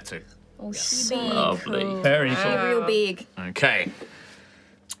 I had to. Oh, she big. Lovely. Very She cool. real big. Okay.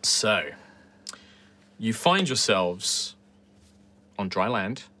 So, you find yourselves on dry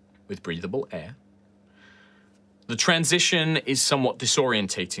land with breathable air. The transition is somewhat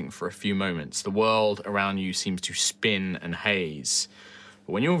disorientating for a few moments. The world around you seems to spin and haze.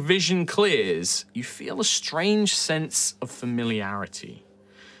 But when your vision clears, you feel a strange sense of familiarity.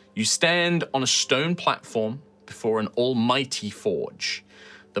 You stand on a stone platform before an almighty forge.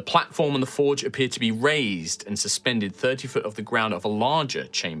 The platform and the forge appear to be raised and suspended 30 foot off the ground of a larger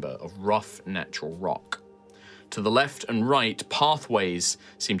chamber of rough natural rock. To the left and right, pathways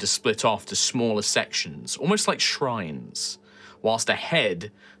seem to split off to smaller sections, almost like shrines, whilst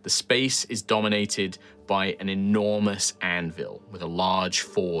ahead, the space is dominated by an enormous anvil with a large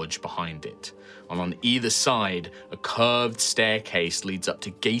forge behind it. And on either side, a curved staircase leads up to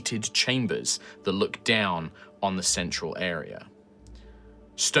gated chambers that look down on the central area.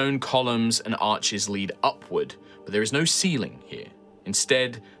 Stone columns and arches lead upward, but there is no ceiling here.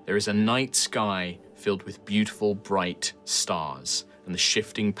 Instead, there is a night sky filled with beautiful, bright stars and the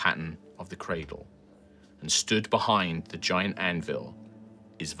shifting pattern of the cradle. And stood behind the giant anvil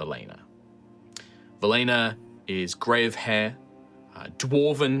is Valena. Valena is grey of hair,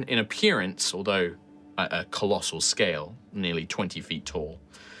 dwarven in appearance, although at a colossal scale, nearly 20 feet tall.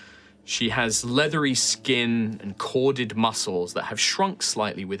 She has leathery skin and corded muscles that have shrunk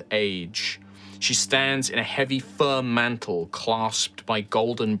slightly with age. She stands in a heavy, firm mantle clasped by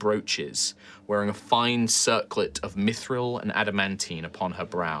golden brooches, wearing a fine circlet of mithril and adamantine upon her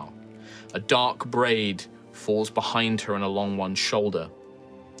brow. A dark braid falls behind her and along one shoulder,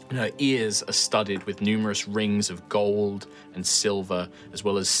 and her ears are studded with numerous rings of gold and silver, as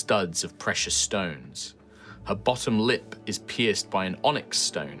well as studs of precious stones. Her bottom lip is pierced by an onyx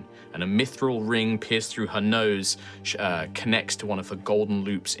stone, and a mithril ring pierced through her nose connects to one of her golden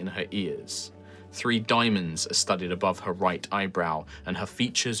loops in her ears. 3 diamonds are studded above her right eyebrow, and her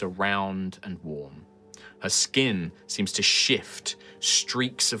features are round and warm. Her skin seems to shift,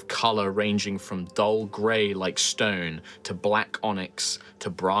 streaks of color ranging from dull gray like stone to black onyx to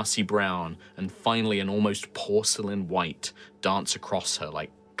brassy brown, and finally an almost porcelain white dance across her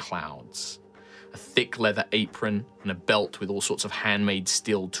like clouds. A thick leather apron and a belt with all sorts of handmade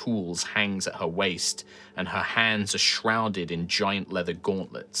steel tools hangs at her waist, and her hands are shrouded in giant leather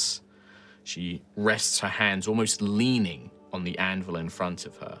gauntlets. She rests her hands almost leaning on the anvil in front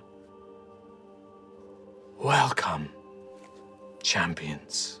of her. Welcome,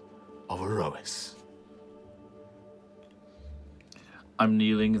 champions of Erois. I'm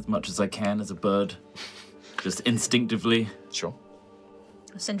kneeling as much as I can as a bird, just instinctively. Sure.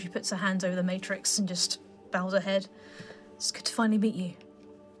 Sentry puts her hands over the matrix and just bows her head. It's good to finally meet you.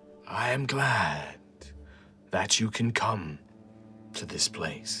 I am glad that you can come to this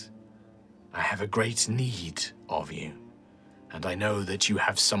place. I have a great need of you, and I know that you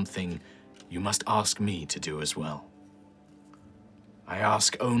have something you must ask me to do as well. I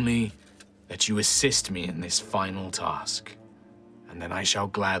ask only that you assist me in this final task, and then I shall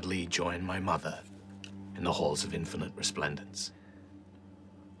gladly join my mother in the halls of infinite resplendence.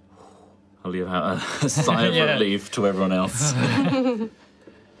 I'll leave out a sigh of relief to everyone else.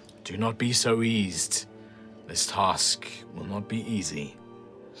 Do not be so eased. This task will not be easy.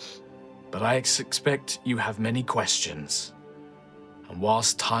 But I expect you have many questions. And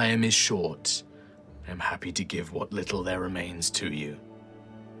whilst time is short, I am happy to give what little there remains to you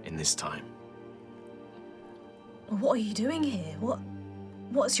in this time. What are you doing here?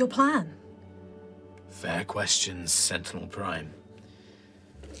 What's your plan? Fair questions, Sentinel Prime.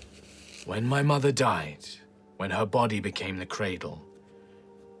 When my mother died, when her body became the cradle,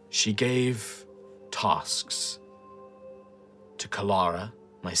 she gave tasks to Kalara,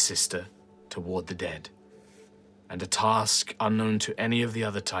 my sister, to ward the dead, and a task unknown to any of the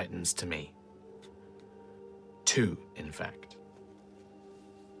other Titans to me. 2, in fact.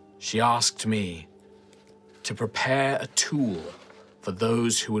 She asked me to prepare a tool for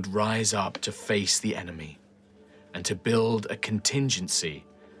those who would rise up to face the enemy, and to build a contingency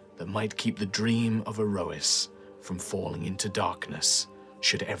that might keep the dream of Erois from falling into darkness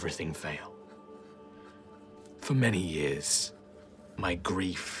should everything fail. For many years, my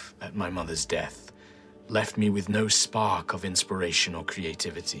grief at my mother's death left me with no spark of inspiration or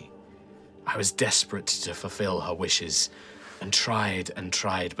creativity. I was desperate to fulfill her wishes, and tried,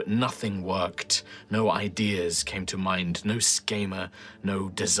 but nothing worked. No ideas came to mind, no schema, no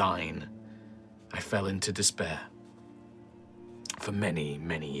design. I fell into despair for many,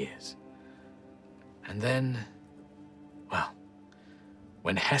 many years. And then, well,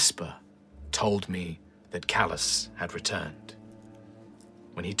 when Hesper told me that Callus had returned,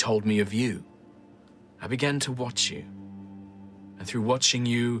 when he told me of you, I began to watch you. And through watching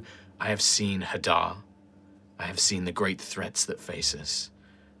you, I have seen Hadar. I have seen the great threats that face us,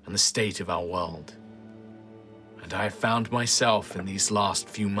 and the state of our world. And I have found myself in these last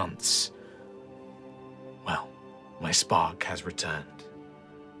few months. Well, my spark has returned,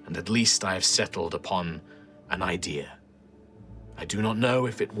 and at least I have settled upon an idea. I do not know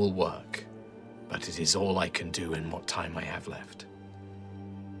if it will work, but it is all I can do in what time I have left.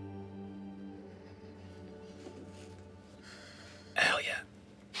 Hell yeah.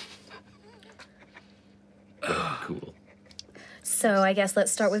 Cool. So I guess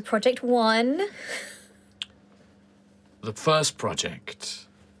let's start with Project 1. The first project,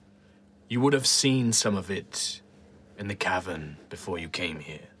 you would have seen some of it in the cavern before you came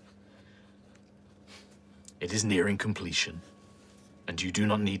here. It is nearing completion, and you do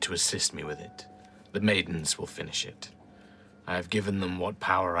not need to assist me with it. The maidens will finish it. I have given them what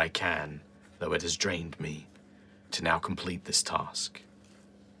power I can, though it has drained me, to now complete this task.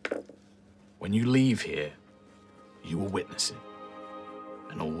 When you leave here, you will witness it,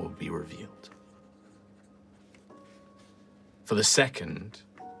 and all will be revealed. For the second,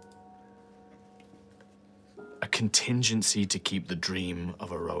 a contingency to keep the dream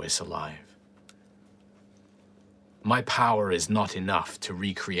of Aerois alive. My power is not enough to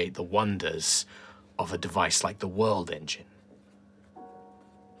recreate the wonders of a device like the World Engine,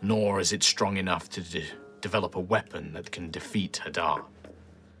 nor is it strong enough to develop a weapon that can defeat Hadar.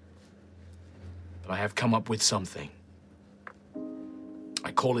 But I have come up with something.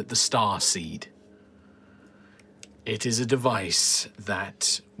 I call it the Star Seed. It is a device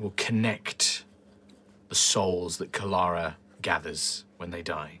that will connect the souls that Kalara gathers when they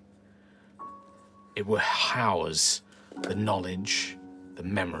die. It will house the knowledge, the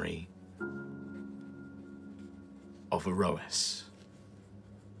memory of Aerois.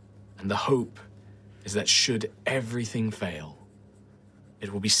 And the hope is that should everything fail,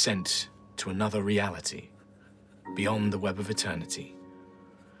 it will be sent to another reality, beyond the web of eternity,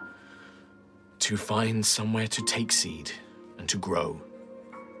 to find somewhere to take seed and to grow.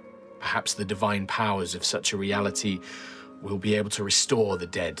 Perhaps the divine powers of such a reality will be able to restore the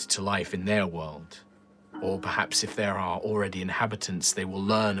dead to life in their world. Or perhaps if there are already inhabitants, they will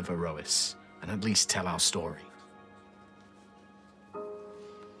learn of Aerois and at least tell our story.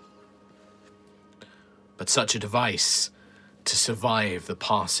 But such a device, to survive the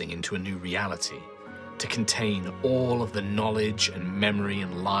passing into a new reality, to contain all of the knowledge and memory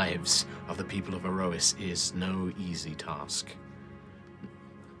and lives of the people of Aerois, is no easy task.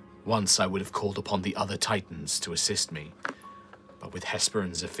 Once I would have called upon the other Titans to assist me, but with Hesper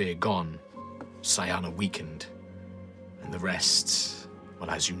and Zephyr gone, Cyana weakened, and the rest,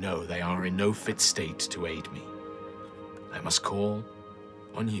 well, as you know, they are in no fit state to aid me. I must call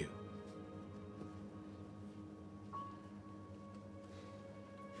on you.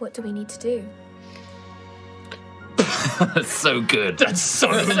 What do we need to do? That's so good. That's so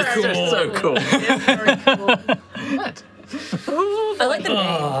cool. So cool. It's very cool. What? I like the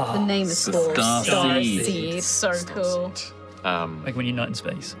name. The name is cool. Star Seed. Seed. So cool. Like when you're not in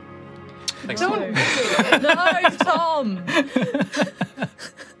space. Thanks. No, Tom!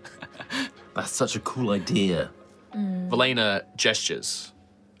 That's such a cool idea. Valena gestures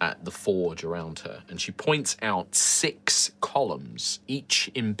at the forge around her, and she points out 6 columns,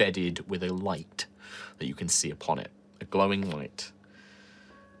 each embedded with a light that you can see upon it, a glowing light.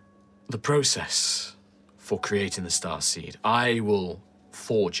 The process for creating the Star Seed, I will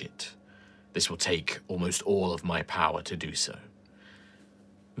forge it. This will take almost all of my power to do so.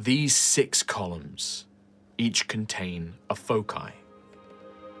 These 6 columns each contain a foci.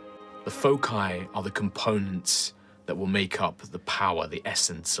 The foci are the components that will make up the power, the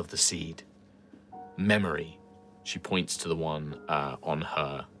essence of the seed. Memory. She points to the one on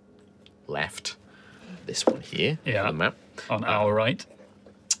her left. This one here Yeah. on the map. On our right.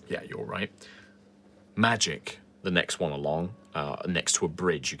 Yeah, you're right. Magic, the next one along, next to a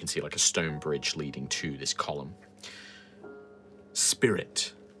bridge. You can see like a stone bridge leading to this column.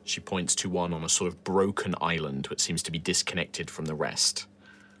 Spirit. She points to one on a sort of broken island which seems to be disconnected from the rest.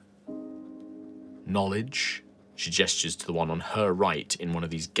 Knowledge. She gestures to the one on her right in one of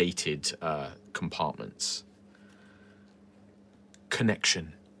these gated compartments.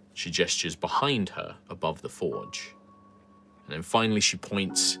 Connection. She gestures behind her above the forge. And then finally she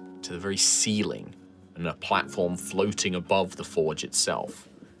points to the very ceiling and a platform floating above the forge itself.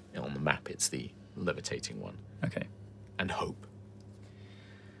 And on the map it's the levitating one. Okay. And hope.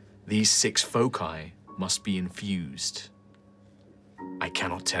 These 6 foci must be infused. I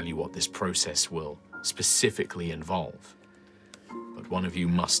cannot tell you what this process will specifically involve, but one of you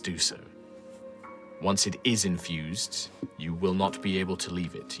must do so. Once it is infused, you will not be able to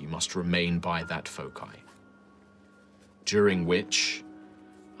leave it. You must remain by that foci. During which,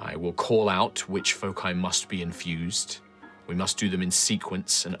 I will call out which foci must be infused. We must do them in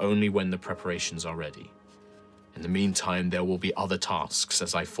sequence and only when the preparations are ready. In the meantime, there will be other tasks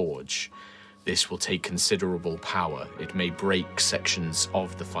as I forge. This will take considerable power. It may break sections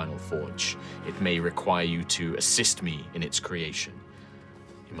of the final forge. It may require you to assist me in its creation.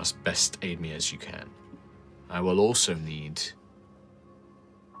 You must best aid me as you can. I will also need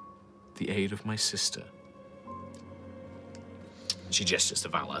the aid of my sister. She gestures to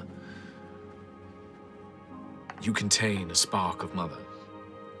Vala. You contain a spark of mother.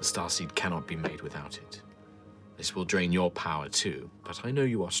 The starseed cannot be made without it. This will drain your power too, but I know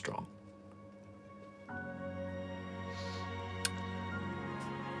you are strong.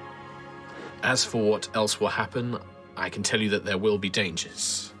 As for what else will happen, I can tell you that there will be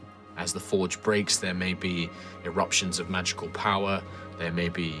dangers. As the forge breaks, there may be eruptions of magical power. There may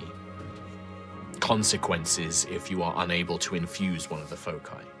be consequences if you are unable to infuse one of the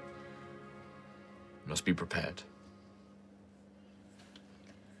foci. You must be prepared.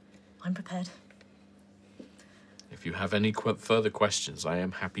 I'm prepared. If you have any further questions, I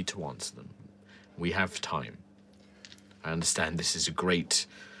am happy to answer them. We have time. I understand this is a great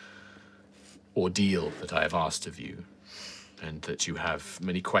ordeal that I have asked of you, and that you have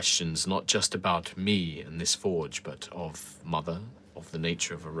many questions, not just about me and this forge, but of Mother, of the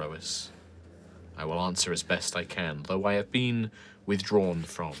nature of Erois. I will answer as best I can, though I have been withdrawn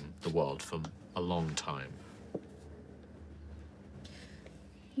from the world for a long time.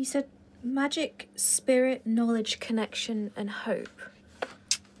 You said magic, spirit, knowledge, connection, and hope.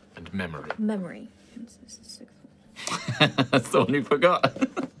 And memory. Memory. That's the one you forgot.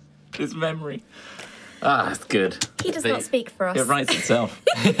 His memory. Ah, that's good. He does not speak for us. It writes itself.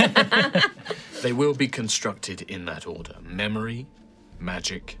 They will be constructed in that order. Memory,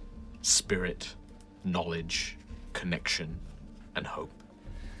 magic, spirit, knowledge, connection, and hope.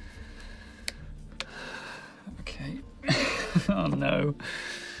 Okay. Oh no.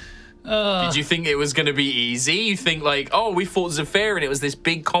 Did you think it was going to be easy? You think like, oh, we fought Zephyr and it was this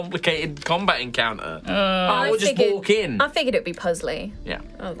big, complicated combat encounter. We'll just walk in. I figured it'd be puzzly. Yeah.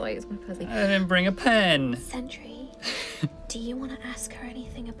 I was like, it's gonna be puzzly. I didn't bring a pen. Sentry, do you want to ask her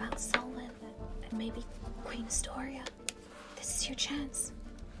anything about Solon and maybe Queen Astoria? This is your chance.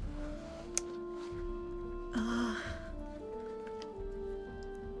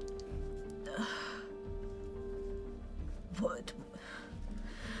 What?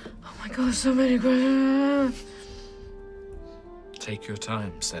 Oh my god, so many questions. Take your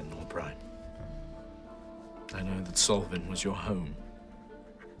time, Sentinel Prime. I know that Solvin was your home.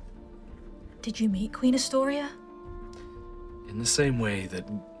 Did you meet Queen Astoria? In the same way that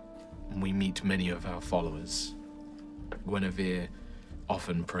we meet many of our followers, Guinevere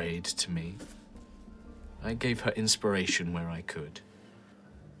often prayed to me. I gave her inspiration where I could.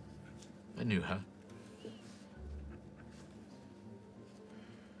 I knew her.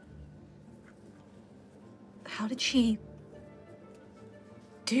 How did she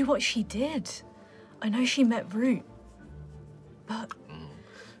do what she did? I know she met Root, but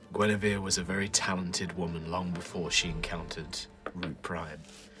Guinevere was a very talented woman long before she encountered Root Prime.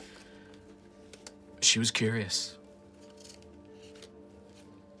 She was curious.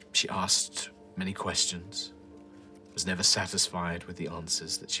 She asked many questions, was never satisfied with the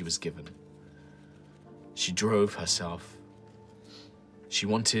answers that she was given. She drove herself. She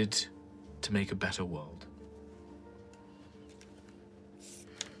wanted to make a better world.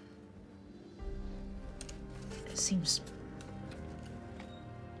 it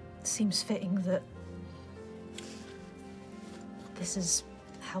seems fitting that this is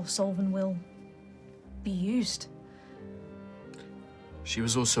how Solvin will be used. She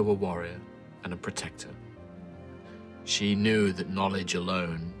was also a warrior and a protector. She knew that knowledge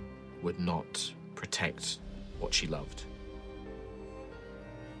alone would not protect what she loved.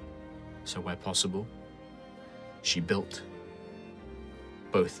 So where possible, she built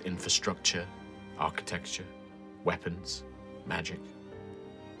both infrastructure, architecture, weapons, magic.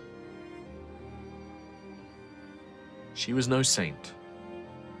 She was no saint,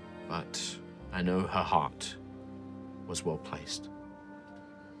 but I know her heart was well placed.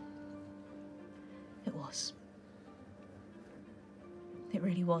 It was. It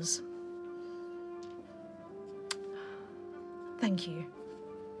really was. Thank you.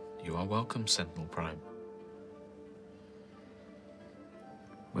 You are welcome, Sentinel Prime.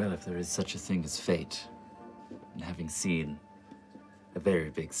 Well, if there is such a thing as fate, and having seen a very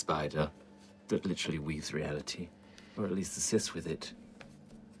big spider that literally weaves reality, or at least assists with it,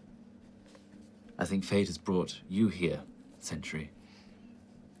 I think fate has brought you here, Sentry.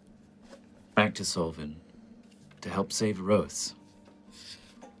 Back to Solvin, to help save Erois.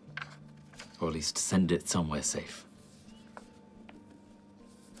 Or at least send it somewhere safe.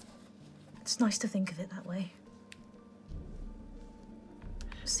 It's nice to think of it that way.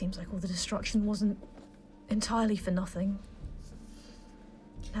 Seems like all the destruction wasn't entirely for nothing.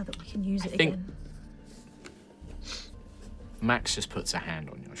 Now that we can use it think- again. Max just puts a hand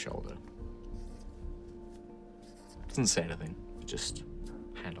on your shoulder. Doesn't say anything, just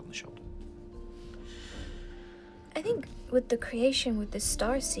hand on the shoulder. I think with the creation with this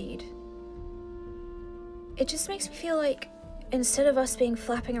starseed, it just makes me feel like instead of us being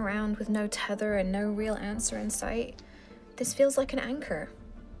flapping around with no tether and no real answer in sight, this feels like an anchor.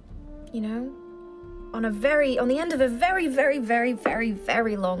 You know? On the end of a very, very, very, very,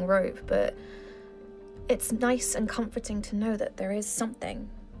 very long rope, but it's nice and comforting to know that there is something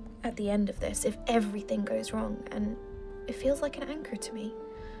at the end of this if everything goes wrong, and it feels like an anchor to me.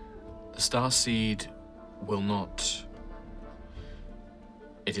 The starseed will not...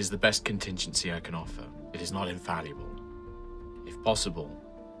 It is the best contingency I can offer. It is not infallible. If possible...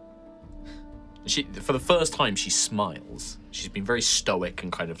 For the first time, she smiles. She's been very stoic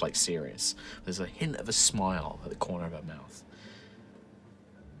and kind of like serious. There's a hint of a smile at the corner of her mouth.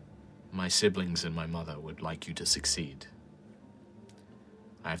 My siblings and my mother would like you to succeed.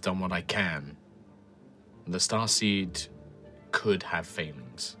 I have done what I can. The starseed could have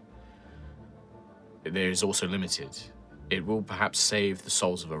failings. There is also limited. It will perhaps save the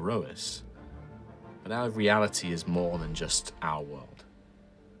souls of Erois. But our reality is more than just our world.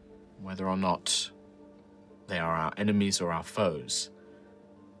 Whether or not they are our enemies or our foes,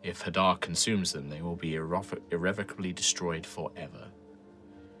 if Hadar consumes them, they will be irrevocably destroyed forever.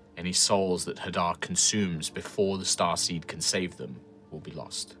 Any souls that Hadar consumes before the starseed can save them will be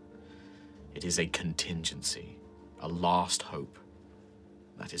lost. It is a contingency, a last hope.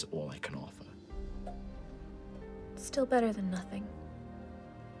 That is all I can offer. Still better than nothing.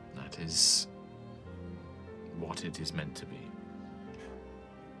 That is what it is meant to be.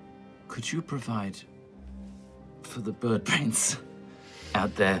 Could you provide, for the bird brains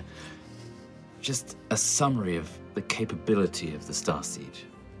out there, just a summary of the capability of the starseed?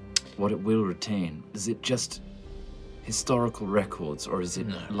 What it will retain? Is it just historical records, or is it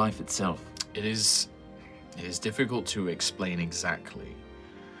life itself? It is difficult to explain exactly.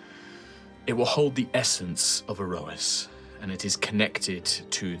 It will hold the essence of Erois, and it is connected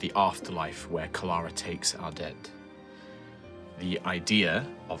to the afterlife where Kalara takes our dead. The idea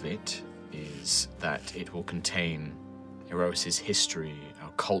of it is that it will contain Erois' history,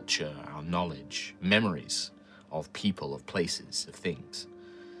 our culture, our knowledge, memories of people, of places, of things.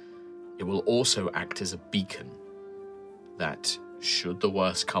 It will also act as a beacon that, should the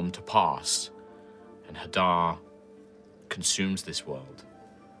worst come to pass, and Hadar consumes this world,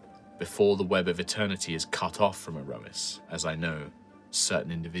 before the web of eternity is cut off from Erois, as I know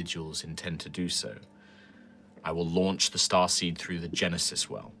certain individuals intend to do so, I will launch the starseed through the Genesis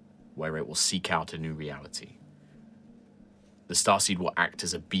well, where it will seek out a new reality. The starseed will act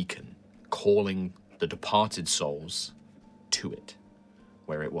as a beacon, calling the departed souls to it,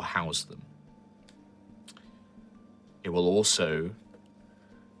 where it will house them. It will also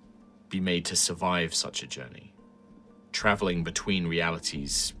be made to survive such a journey. Traveling between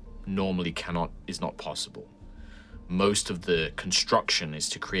realities normally is not possible. Most of the construction is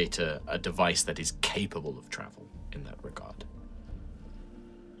to create a device that is capable of travel in that regard.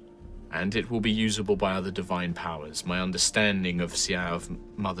 And it will be usable by other divine powers. My understanding of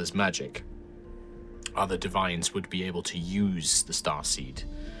Mother's magic, other divines would be able to use the starseed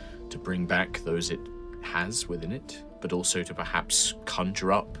to bring back those it has within it, but also to perhaps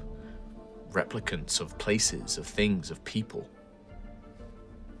conjure up replicants of places, of things, of people.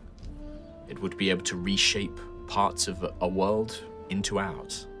 It would be able to reshape parts of a world into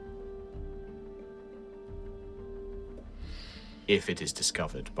ours. If it is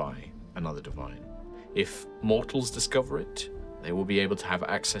discovered by another divine. If mortals discover it, they will be able to have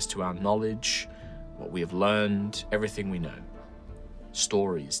access to our knowledge, what we have learned, everything we know.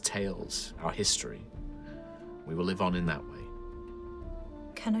 Stories, tales, our history. We will live on in that way.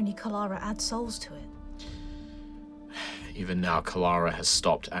 Can only Kalara add souls to it? Even now, Kalara has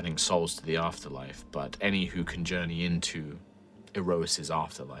stopped adding souls to the afterlife, but any who can journey into Erois'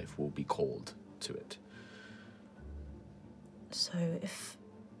 afterlife will be called to it. So if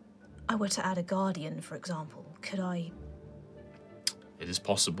I were to add a guardian, for example, could I... It is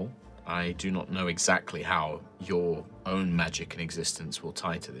possible. I do not know exactly how your own magic and existence will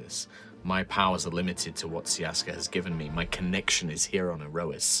tie to this. My powers are limited to what Siaska has given me. My connection is here on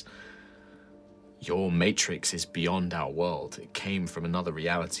Erois. Your matrix is beyond our world. It came from another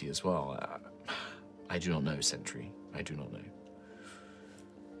reality as well. I do not know, Sentry. I do not know.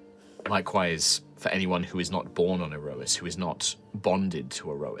 Likewise, for anyone who is not born on Erois, who is not bonded to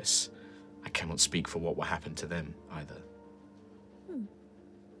Erois, I cannot speak for what will happen to them either.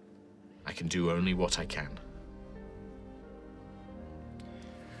 I can do only what I can.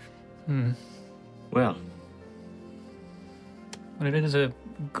 Well, it is a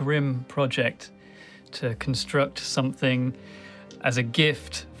grim project to construct something as a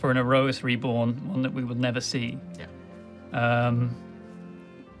gift for an Erois reborn, one that we will never see. Yeah.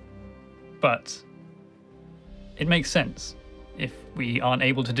 But it makes sense. If we aren't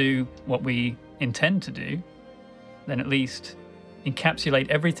able to do what we intend to do, then at least encapsulate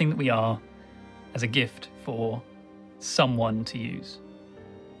everything that we are as a gift for someone to use.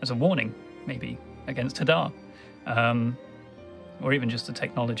 As a warning, maybe, against Hadar, or even just the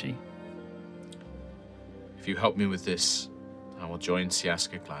technology. If you help me with this, I will join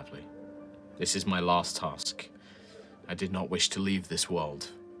Siaska gladly. This is my last task. I did not wish to leave this world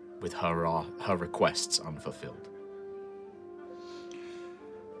with her requests unfulfilled.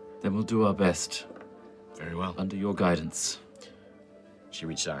 Then we'll do our best. Very well. Under your guidance. She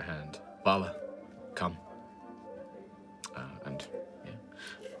reached out her hand. Vala, come. And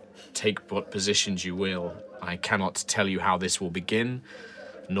take what positions you will. I cannot tell you how this will begin,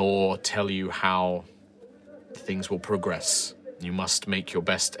 nor tell you how things will progress. You must make your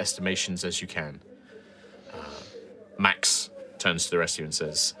best estimations as you can. Max turns to the rest of you and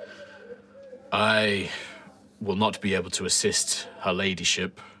says, I will not be able to assist her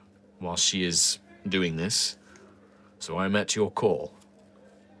ladyship while she is doing this, so I'm at your call.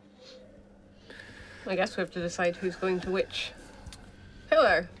 I guess we have to decide who's going to which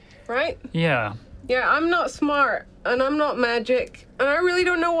pillar, right? Yeah. Yeah, I'm not smart, and I'm not magic, and I really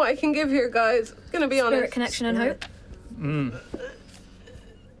don't know what I can give here, guys. Gonna be honest. Spirit, connection, and hope. Can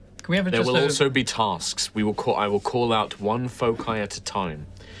we have There will also be tasks. I will call out one foci at a time.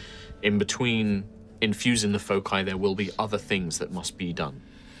 In between infusing the foci, there will be other things that must be done.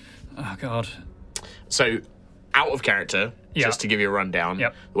 Oh, God. So, out of character, Yeah. just to give you a rundown,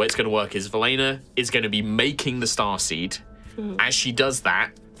 Yep. the way it's going to work is Valena is going to be making the starseed. As she does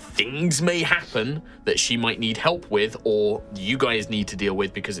that, things may happen that she might need help with, or you guys need to deal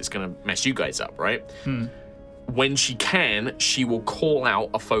with because it's going to mess you guys up, right? When she can, she will call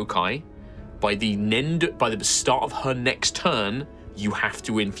out a foci. By the start of her next turn, you have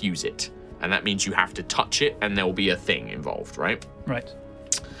to infuse it. And that means you have to touch it, and there will be a thing involved, right? Right.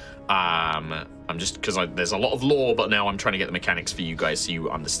 I'm just because there's a lot of lore, but now I'm trying to get the mechanics for you guys so you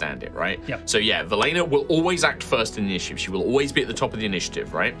understand it, right? Yep. So yeah, Valena will always act first in the initiative. She will always be at the top of the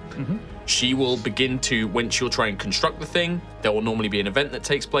initiative, right? She will begin to, when she'll try and construct the thing, there will normally be an event that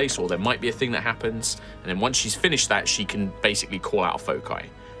takes place, or there might be a thing that happens, and then once she's finished that, she can basically call out a foci.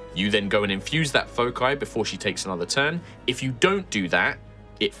 You then go and infuse that foci before she takes another turn. If you don't do that,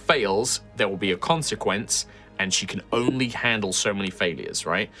 it fails, there will be a consequence, and she can only handle so many failures,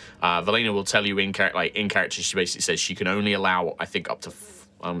 right? Valena will tell you in character, she basically says she can only allow, I think, up to,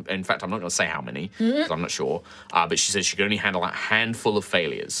 in fact, I'm not going to say how many, because I'm not sure, but she says she can only handle a handful of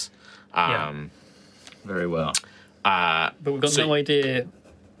failures. Very well. But we've got no idea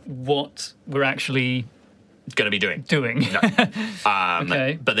what we're actually going to be doing.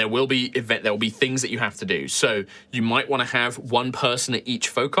 Okay. But there will be things that you have to do. So you might want to have one person at each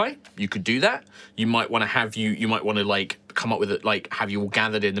foci. You could do that. You might want to like come up with it, like have you all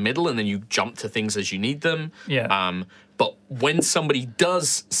gathered in the middle, and then you jump to things as you need them. Yeah. But when somebody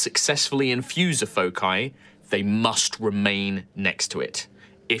does successfully infuse a foci, they must remain next to it.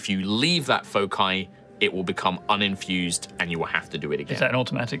 If you leave that foci, it will become uninfused, and you will have to do it again. Is that an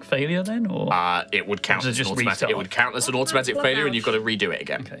automatic failure then, or? It would count as an automatic. Restart? It would count as an automatic failure, and you've got to redo it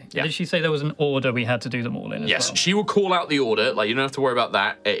again. Okay. Yeah. Did she say there was an order we had to do them all in? Yes, as well? she will call out the order. Like, you don't have to worry about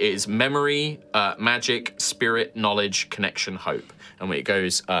that. It is memory, magic, spirit, knowledge, connection, hope. And when it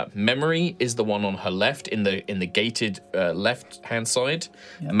goes, memory is the one on her left in the gated left hand side.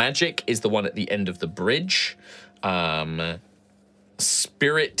 Yep. Magic is the one at the end of the bridge.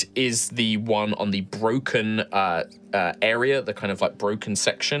 Spirit is the one on the broken area, the kind of like broken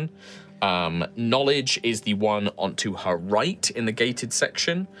section. Knowledge is the one onto her right in the gated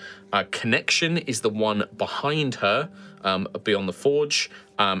section. Connection is the one behind her, beyond the forge.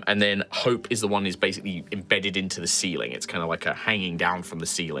 And then hope is the one is basically embedded into the ceiling. It's kind of like a hanging down from the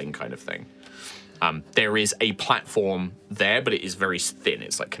ceiling kind of thing. There is a platform there, but it is very thin.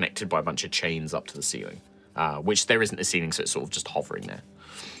 It's like connected by a bunch of chains up to the ceiling. Which there isn't a ceiling, so it's sort of just hovering there.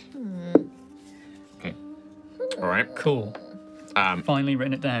 Okay. All right. Cool. Finally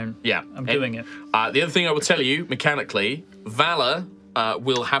written it down. Yeah. I'm doing it. The other thing I will tell you, mechanically, Vala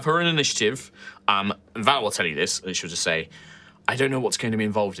will have her own initiative. Vala will tell you this, and she'll just say, I don't know what's going to be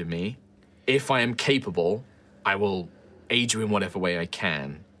involved in me. If I am capable, I will aid you in whatever way I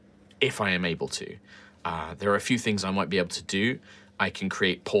can, if I am able to. There are a few things I might be able to do. I can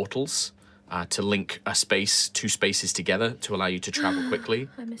create portals. To link two spaces together to allow you to travel quickly.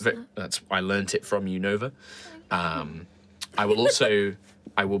 I missed that. I learnt it from you, Nova. I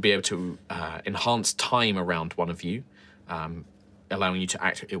will be able to enhance time around one of you, allowing you to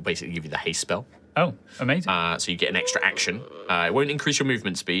act. It will basically give you the haste spell. Oh, amazing. So you get an extra action. It won't increase your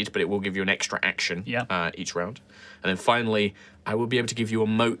movement speed, but it will give you an extra action each round. And then finally, I will be able to give you a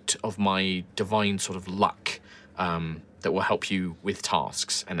mote of my divine sort of luck. That will help you with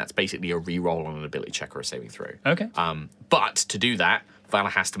tasks, and that's basically a re-roll on an ability check or a saving throw. Okay. But to do that, Vala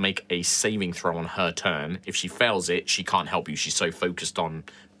has to make a saving throw on her turn. If she fails it, she can't help you. She's so focused on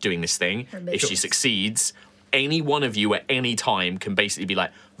doing this thing. If she succeeds, any one of you at any time can basically be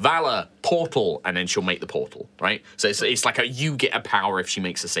like, Vala, portal, and then she'll make the portal, right? So it's like you get a power if she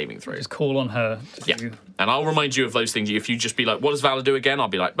makes a saving throw. Just call on her. Yeah. And I'll remind you of those things. If you just be like, what does Vala do again? I'll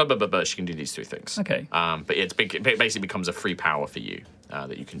be like, blah, blah, blah, blah. She can do these 3 things. Okay. But it basically becomes a free power for you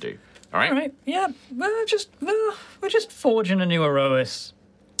that you can do. All right? All right. Yeah. We're just forging a new Erois.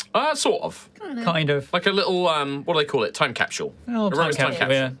 Sort of. Kind of. Like a little, what do they call it? Time capsule. Oh, Erois time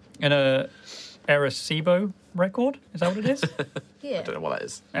capsule, yeah. And a Arecibo record? Is that what it is? Yeah. I don't know what that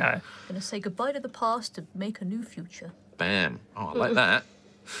is. Yeah. Gonna say goodbye to the past to make a new future. Bam. Oh, I like that.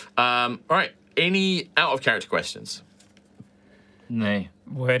 All right. Any out-of-character questions? Nay.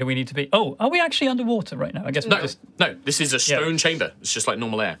 Where do we need to be? Oh, are we actually underwater right now? I guess we're No, this is a stone chamber. It's just like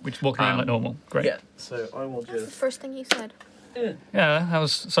normal air. we're just walking around like normal. Great. Yeah. So I will That's the just... first thing you said. Yeah, that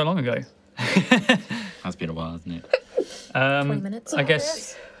was so long ago. That's been a while, hasn't it? 20 minutes. I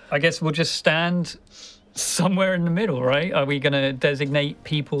guess we'll just stand somewhere in the middle, right? Are we going to designate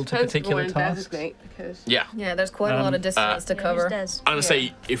people to particular tasks? Because Yeah. Yeah, there's quite a lot of distance to cover. I'm gonna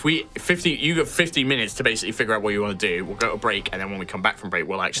say if you got 50 minutes to basically figure out what you want to do. We'll go to break, and then when we come back from break,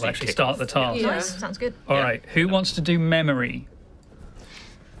 we'll actually kick start off. the task. Yeah. Nice. Sounds good. All right. Who wants to do memory?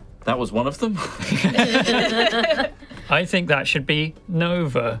 That was one of them? I think that should be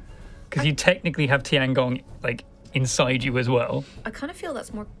Nova, because you technically have Tiangong like inside you as well. I kind of feel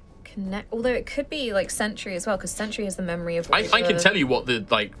that's more although it could be like Sentry as well, because Sentry has the memory of. I can tell you what the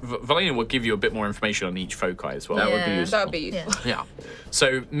Valerian will give you a bit more information on each foci as well. That would be Yeah. useful. that'd be useful. Yeah.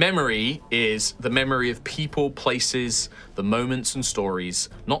 So memory is the memory of people, places, the moments and stories,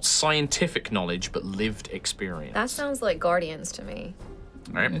 not scientific knowledge, but lived experience. That sounds like Guardians to me.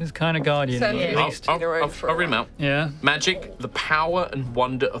 right? It's kind of Guardian Sentry. at I'll, least. I'll, Been around I'll, for a I'll read them while. out. Yeah. Magic, the power and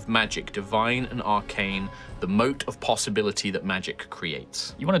wonder of magic, divine and arcane, the moat of possibility that magic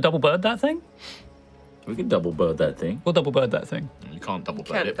creates. You want to double bird that thing? We can double bird that thing. We'll double bird that thing. You can't double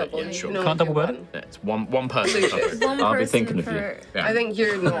bird Can't it, but double yeah, it. sure. You can Can't only double do bird one. Yeah, it's one person. Lucius. One I'll be person thinking of you. per- Yeah. I think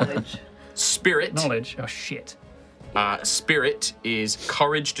your knowledge. Spirit. Knowledge. Oh shit. Spirit is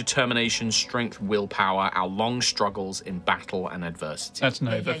courage, determination, strength, willpower, our long struggles in battle and adversity. That's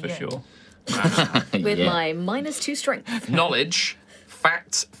Nova yeah, for yeah. sure. with Yeah. my -2 strength. Knowledge,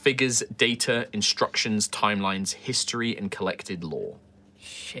 facts, figures, data, instructions, timelines, history, and collected lore.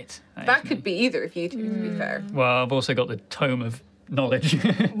 Shit. That could be either of you two, to be fair. Well, I've also got the tome of knowledge.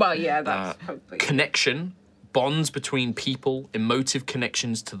 Well, yeah, that's probably. Connection, bonds between people, emotive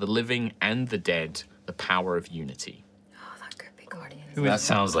connections to the living and the dead, the power of unity. Oh, that could be Guardians. Who That is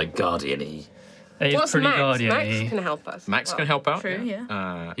sounds like Guardian-y. it's What's pretty Max? Guardian-y. Max can help us. Max as can well. help out. True,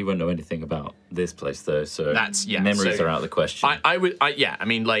 yeah. He won't know anything about this place, though, so That's- yeah, memories so- are out of the question.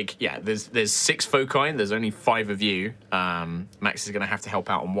 There's 6 foci, there's only 5 of you. Max is going to have to help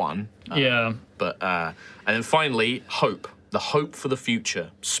out on one. Yeah. But and then finally, hope. The hope for the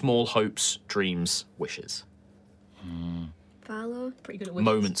future. Small hopes, dreams, wishes. Valor. Pretty good at wishes.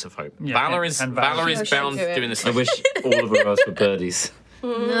 Moments of hope. Yeah, Valor is and Valor. Valor Oh, is she'll bound do it. doing this. I wish all of us were birdies.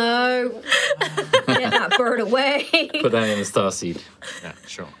 No. Get that bird away. Put that in the starseed. Yeah,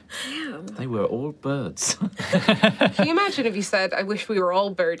 sure. They were all birds. Can you imagine if you said, "I wish we were all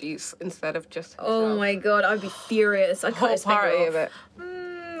birdies" instead of just? Oh himself? my god, I'd be furious. I'd cut Whole his finger party off. of it.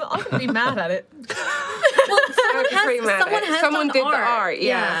 I wouldn't be mad at it. Someone done did the art,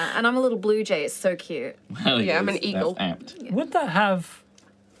 yeah. And I'm a little blue jay. It's so cute. Well, Yeah, I'm an yes, eagle. that's apt. Would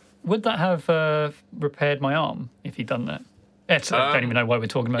that have repaired my arm if he'd done that? I don't even know why we're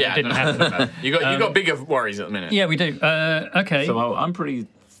talking about it. Yeah, It didn't happen. You got bigger worries at the minute. Yeah, we do. Okay. So I'm pretty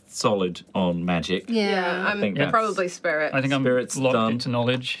solid on magic. Yeah, I'm think that's- probably spirit. I think I'm Spirit's locked done. into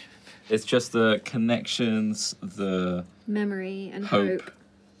knowledge. It's just the connections, the Memory and Hope. hope.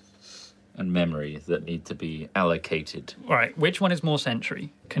 and memory that need to be allocated. All right, which one is more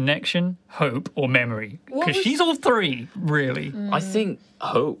Sentry? Connection, hope, or memory? What Because was- she's all three, really. I think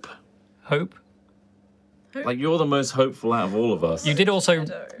hope. Hope. Like, you're the most hopeful out of all of us. You did also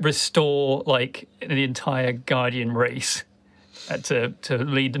restore like the entire Guardian race to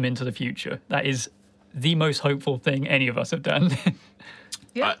lead them into the future. That is the most hopeful thing any of us have done.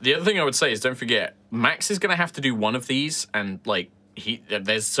 The other thing I would say is don't forget, Max is going to have to do one of these, and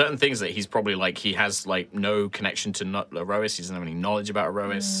there's certain things that he's probably he has no connection to Erois. He doesn't have any knowledge about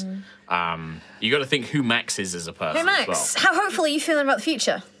Erois. You got to think who Max is as a person. Hey Max, as how hopeful are you feeling about the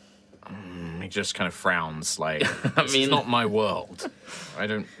future? well. He just kind of frowns it's not my world. I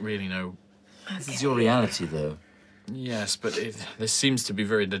don't really know. This is your reality, though. Yes, but this seems to be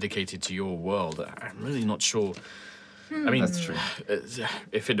very dedicated to your world. I'm really not sure I mean, That's true.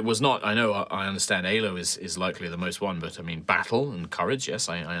 if it was not, I know I understand Alo is likely the most one, but I mean, battle and courage, yes,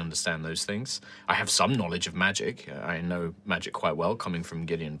 I understand those things. I have some knowledge of magic. I know magic quite well, coming from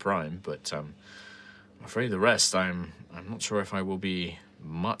Gideon Prime, but I'm afraid the rest, I'm not sure if I will be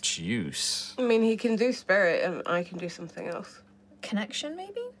much use. I mean, he can do spirit, and I can do something else. Connection,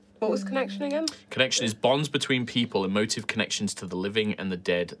 maybe? What was connection again? Connection is bonds between people, emotive connections to the living and the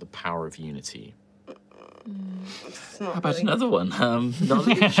dead, the power of unity. It's not How about really- another one?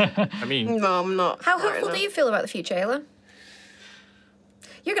 Knowledge? I mean, No, I'm not. How smart hopeful do enough. you feel about the future, Ayla?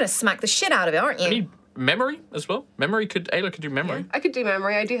 You're gonna smack the shit out of it, aren't you? I mean, memory as well. Ayla could do memory. I could do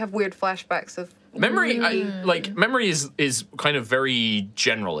memory. I do have weird flashbacks of. Memory, memory is kind of very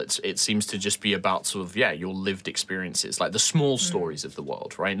general. It seems to just be about sort of your lived experiences, like the small stories of the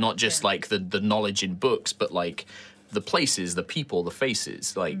world, right? Not just like the knowledge in books, but like the places, the people, the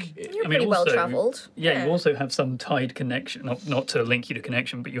faces. Like, You're pretty well travelled. Yeah, you also have some tied connection, not to link you to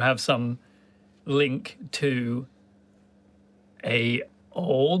connection, but you have some link to a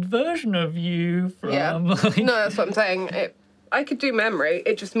old version of you from. Yeah. like- No, that's what I'm saying. I could do memory.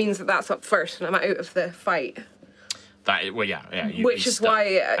 It just means that that's up first, and I'm out of the fight. you'd Which be is stuck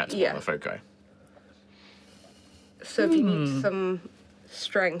why, at one yeah. of the foci. So if you need some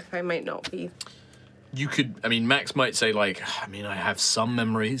strength, I might not be. You could, I mean, Max might say, like, I mean, I have some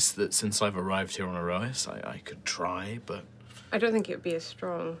memories that since I've arrived here on Arroas, I could try, but I don't think it would be as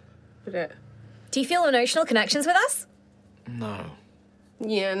strong. Would it? Do you feel emotional connections with us? no.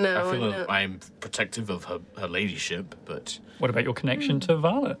 Yeah, no. I feel know. I'm protective of her ladyship, but What about your connection to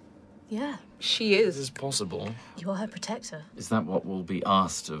Vala? Yeah, She this is. is possible. you are her protector. Is that what will be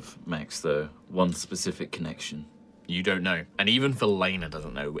asked of Max, though? One specific connection? You don't know. And even Velena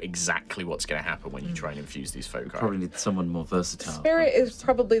doesn't know exactly what's going to happen when you try and infuse these foci. Probably need someone more versatile. Spirit is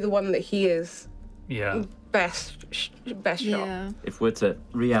probably the one that he is Yeah. best shot. Yeah. If we're to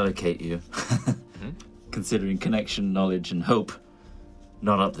reallocate you, considering connection, knowledge, and hope,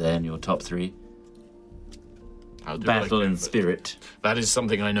 not up there in your top 3. I'll do what I Battle can, and but spirit. That is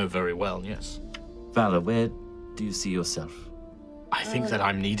something I know very well, yes. Vala, where do you see yourself? I think that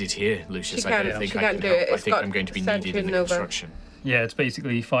I'm needed here, Lucius. She I don't can't- think she I can't can do help. it. I It's think got I'm going to be Sentry needed in the Nova. construction. Yeah, it's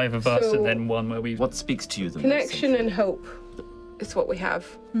basically 5 of us So- and then one where we. What speaks to you the Connection most? and hope is what we have.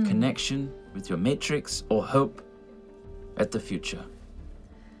 Connection with your matrix or hope at the future?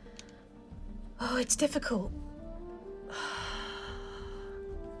 Oh, it's difficult.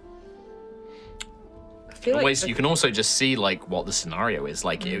 I feel like You can also just see like what the scenario is.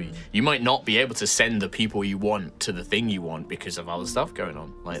 Like you might not be able to send the people you want to the thing you want because of other stuff going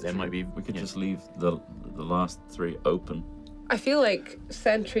on. Like there might be. We could just leave the last 3 open. I feel like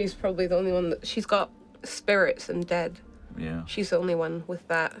Sentry's probably the only one that she's got spirits and dead. Yeah. She's the only one with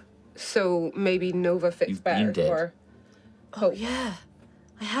that. So maybe Nova fits You've been better dead. for hope. Yeah,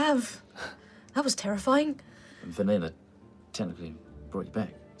 I have. That was terrifying. And Vanilla technically brought you back,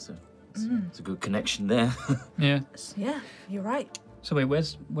 so it's a good connection there. Yeah. Yeah, you're right. So wait,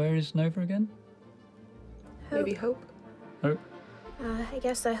 where is Nova again? Maybe hope. Oh, I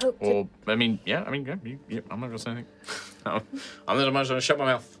guess I hope to. Or I mean, yeah. I'm not gonna say anything. I'm not going to shut my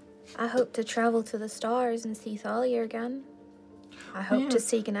mouth. I hope to travel to the stars and see Thalia again. I hope to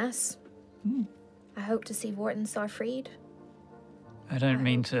see Ganes. I hope to see Vortensar freed. I don't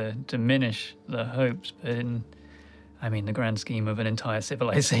mean to diminish the hopes, but in the grand scheme of an entire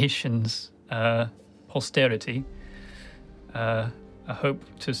civilization's posterity, a hope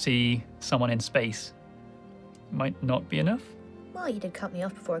to see someone in space might not be enough. Well, you did cut me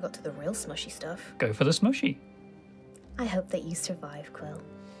off before I got to the real smushy stuff. Go for the smushy. I hope that you survive, Quill.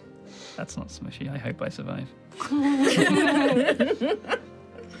 That's not smushy. I hope I survive.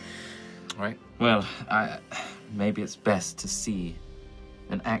 Right. Well, maybe it's best to see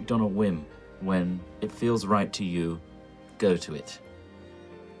and act on a whim. When it feels right to you, go to it.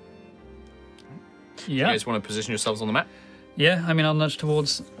 You Yeah. guys want to position yourselves on the map? Yeah, I'll nudge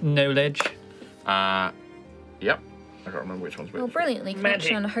towards knowledge. Yep. I can't remember which one's which. Well, brilliantly,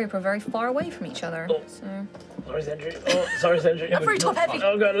 connection and hope are very far away from each other. So Sorry, Sentry. Oh, sorry, Sentry. I'm very top heavy.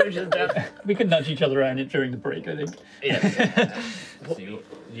 Oh, God, Lucius down. We could nudge each other around it during the break, I think. So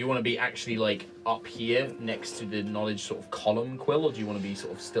you want to be actually like up here next to the knowledge sort of column, Quill, or do you want to be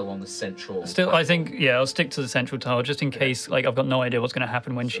sort of still on the central? Still, I think, I'll stick to the central tile just in case, I've got no idea what's going to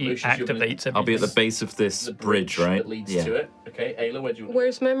happen when she Lucius, you're gonna- activates everything. I'll be at the base of this the bridge, right? that leads to it? Okay, Ayla, where do you want?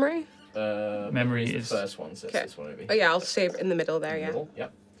 Where's memory? Memory is is- the first one, so it's Okay. this one over here. Oh yeah, I'll stay in the middle there. Yeah. Middle,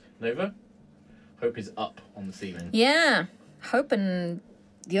 Yep. Nova. Hope is up on the ceiling. yeah, hope and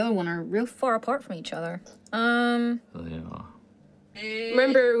the other one are real far apart from each other. They are.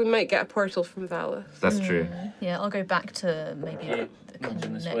 Remember, we might get a portal from Valis. That's true. Yeah, I'll go back to maybe the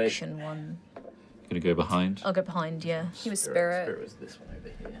Imagine this way. connection one. Gonna go behind. I'll go behind, yeah. He was spirit. Spirit was this one over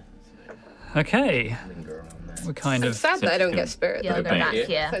here. Okay. So linger around there. We're kind It's of. sad that I don't get spirit. Yeah, I'll though. go Okay. back,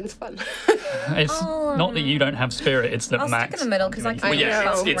 yeah. Sounds fun. It's not that you don't have spirit, it's that I'll stick Max. in the middle because I can. I Well, yeah,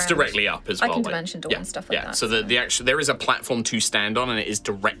 know. it's directly up as I well. can like- dimension door yeah, and stuff like yeah. that, So the actual there is a platform to stand on, and it is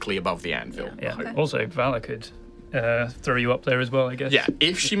directly above the anvil. Yeah. Also, Vala could throw you up there as well, I guess. Yeah,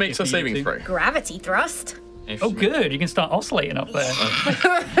 if she makes If a you saving need to. throw. Gravity thrust. If Oh, she- good. You can start oscillating up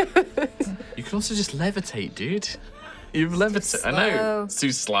there. You can also just levitate, dude. You've levitated. I know. slow. It's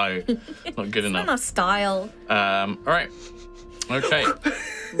too slow. Not good Not enough. style. All right. Okay.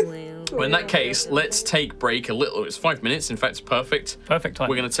 Well, in that case, let's take break a little. It's 5 minutes. In fact, it's perfect. Perfect time.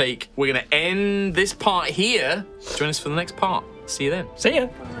 We're gonna end this part here. Join us for the next part. See you then. See ya.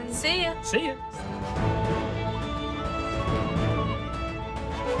 See ya. See ya.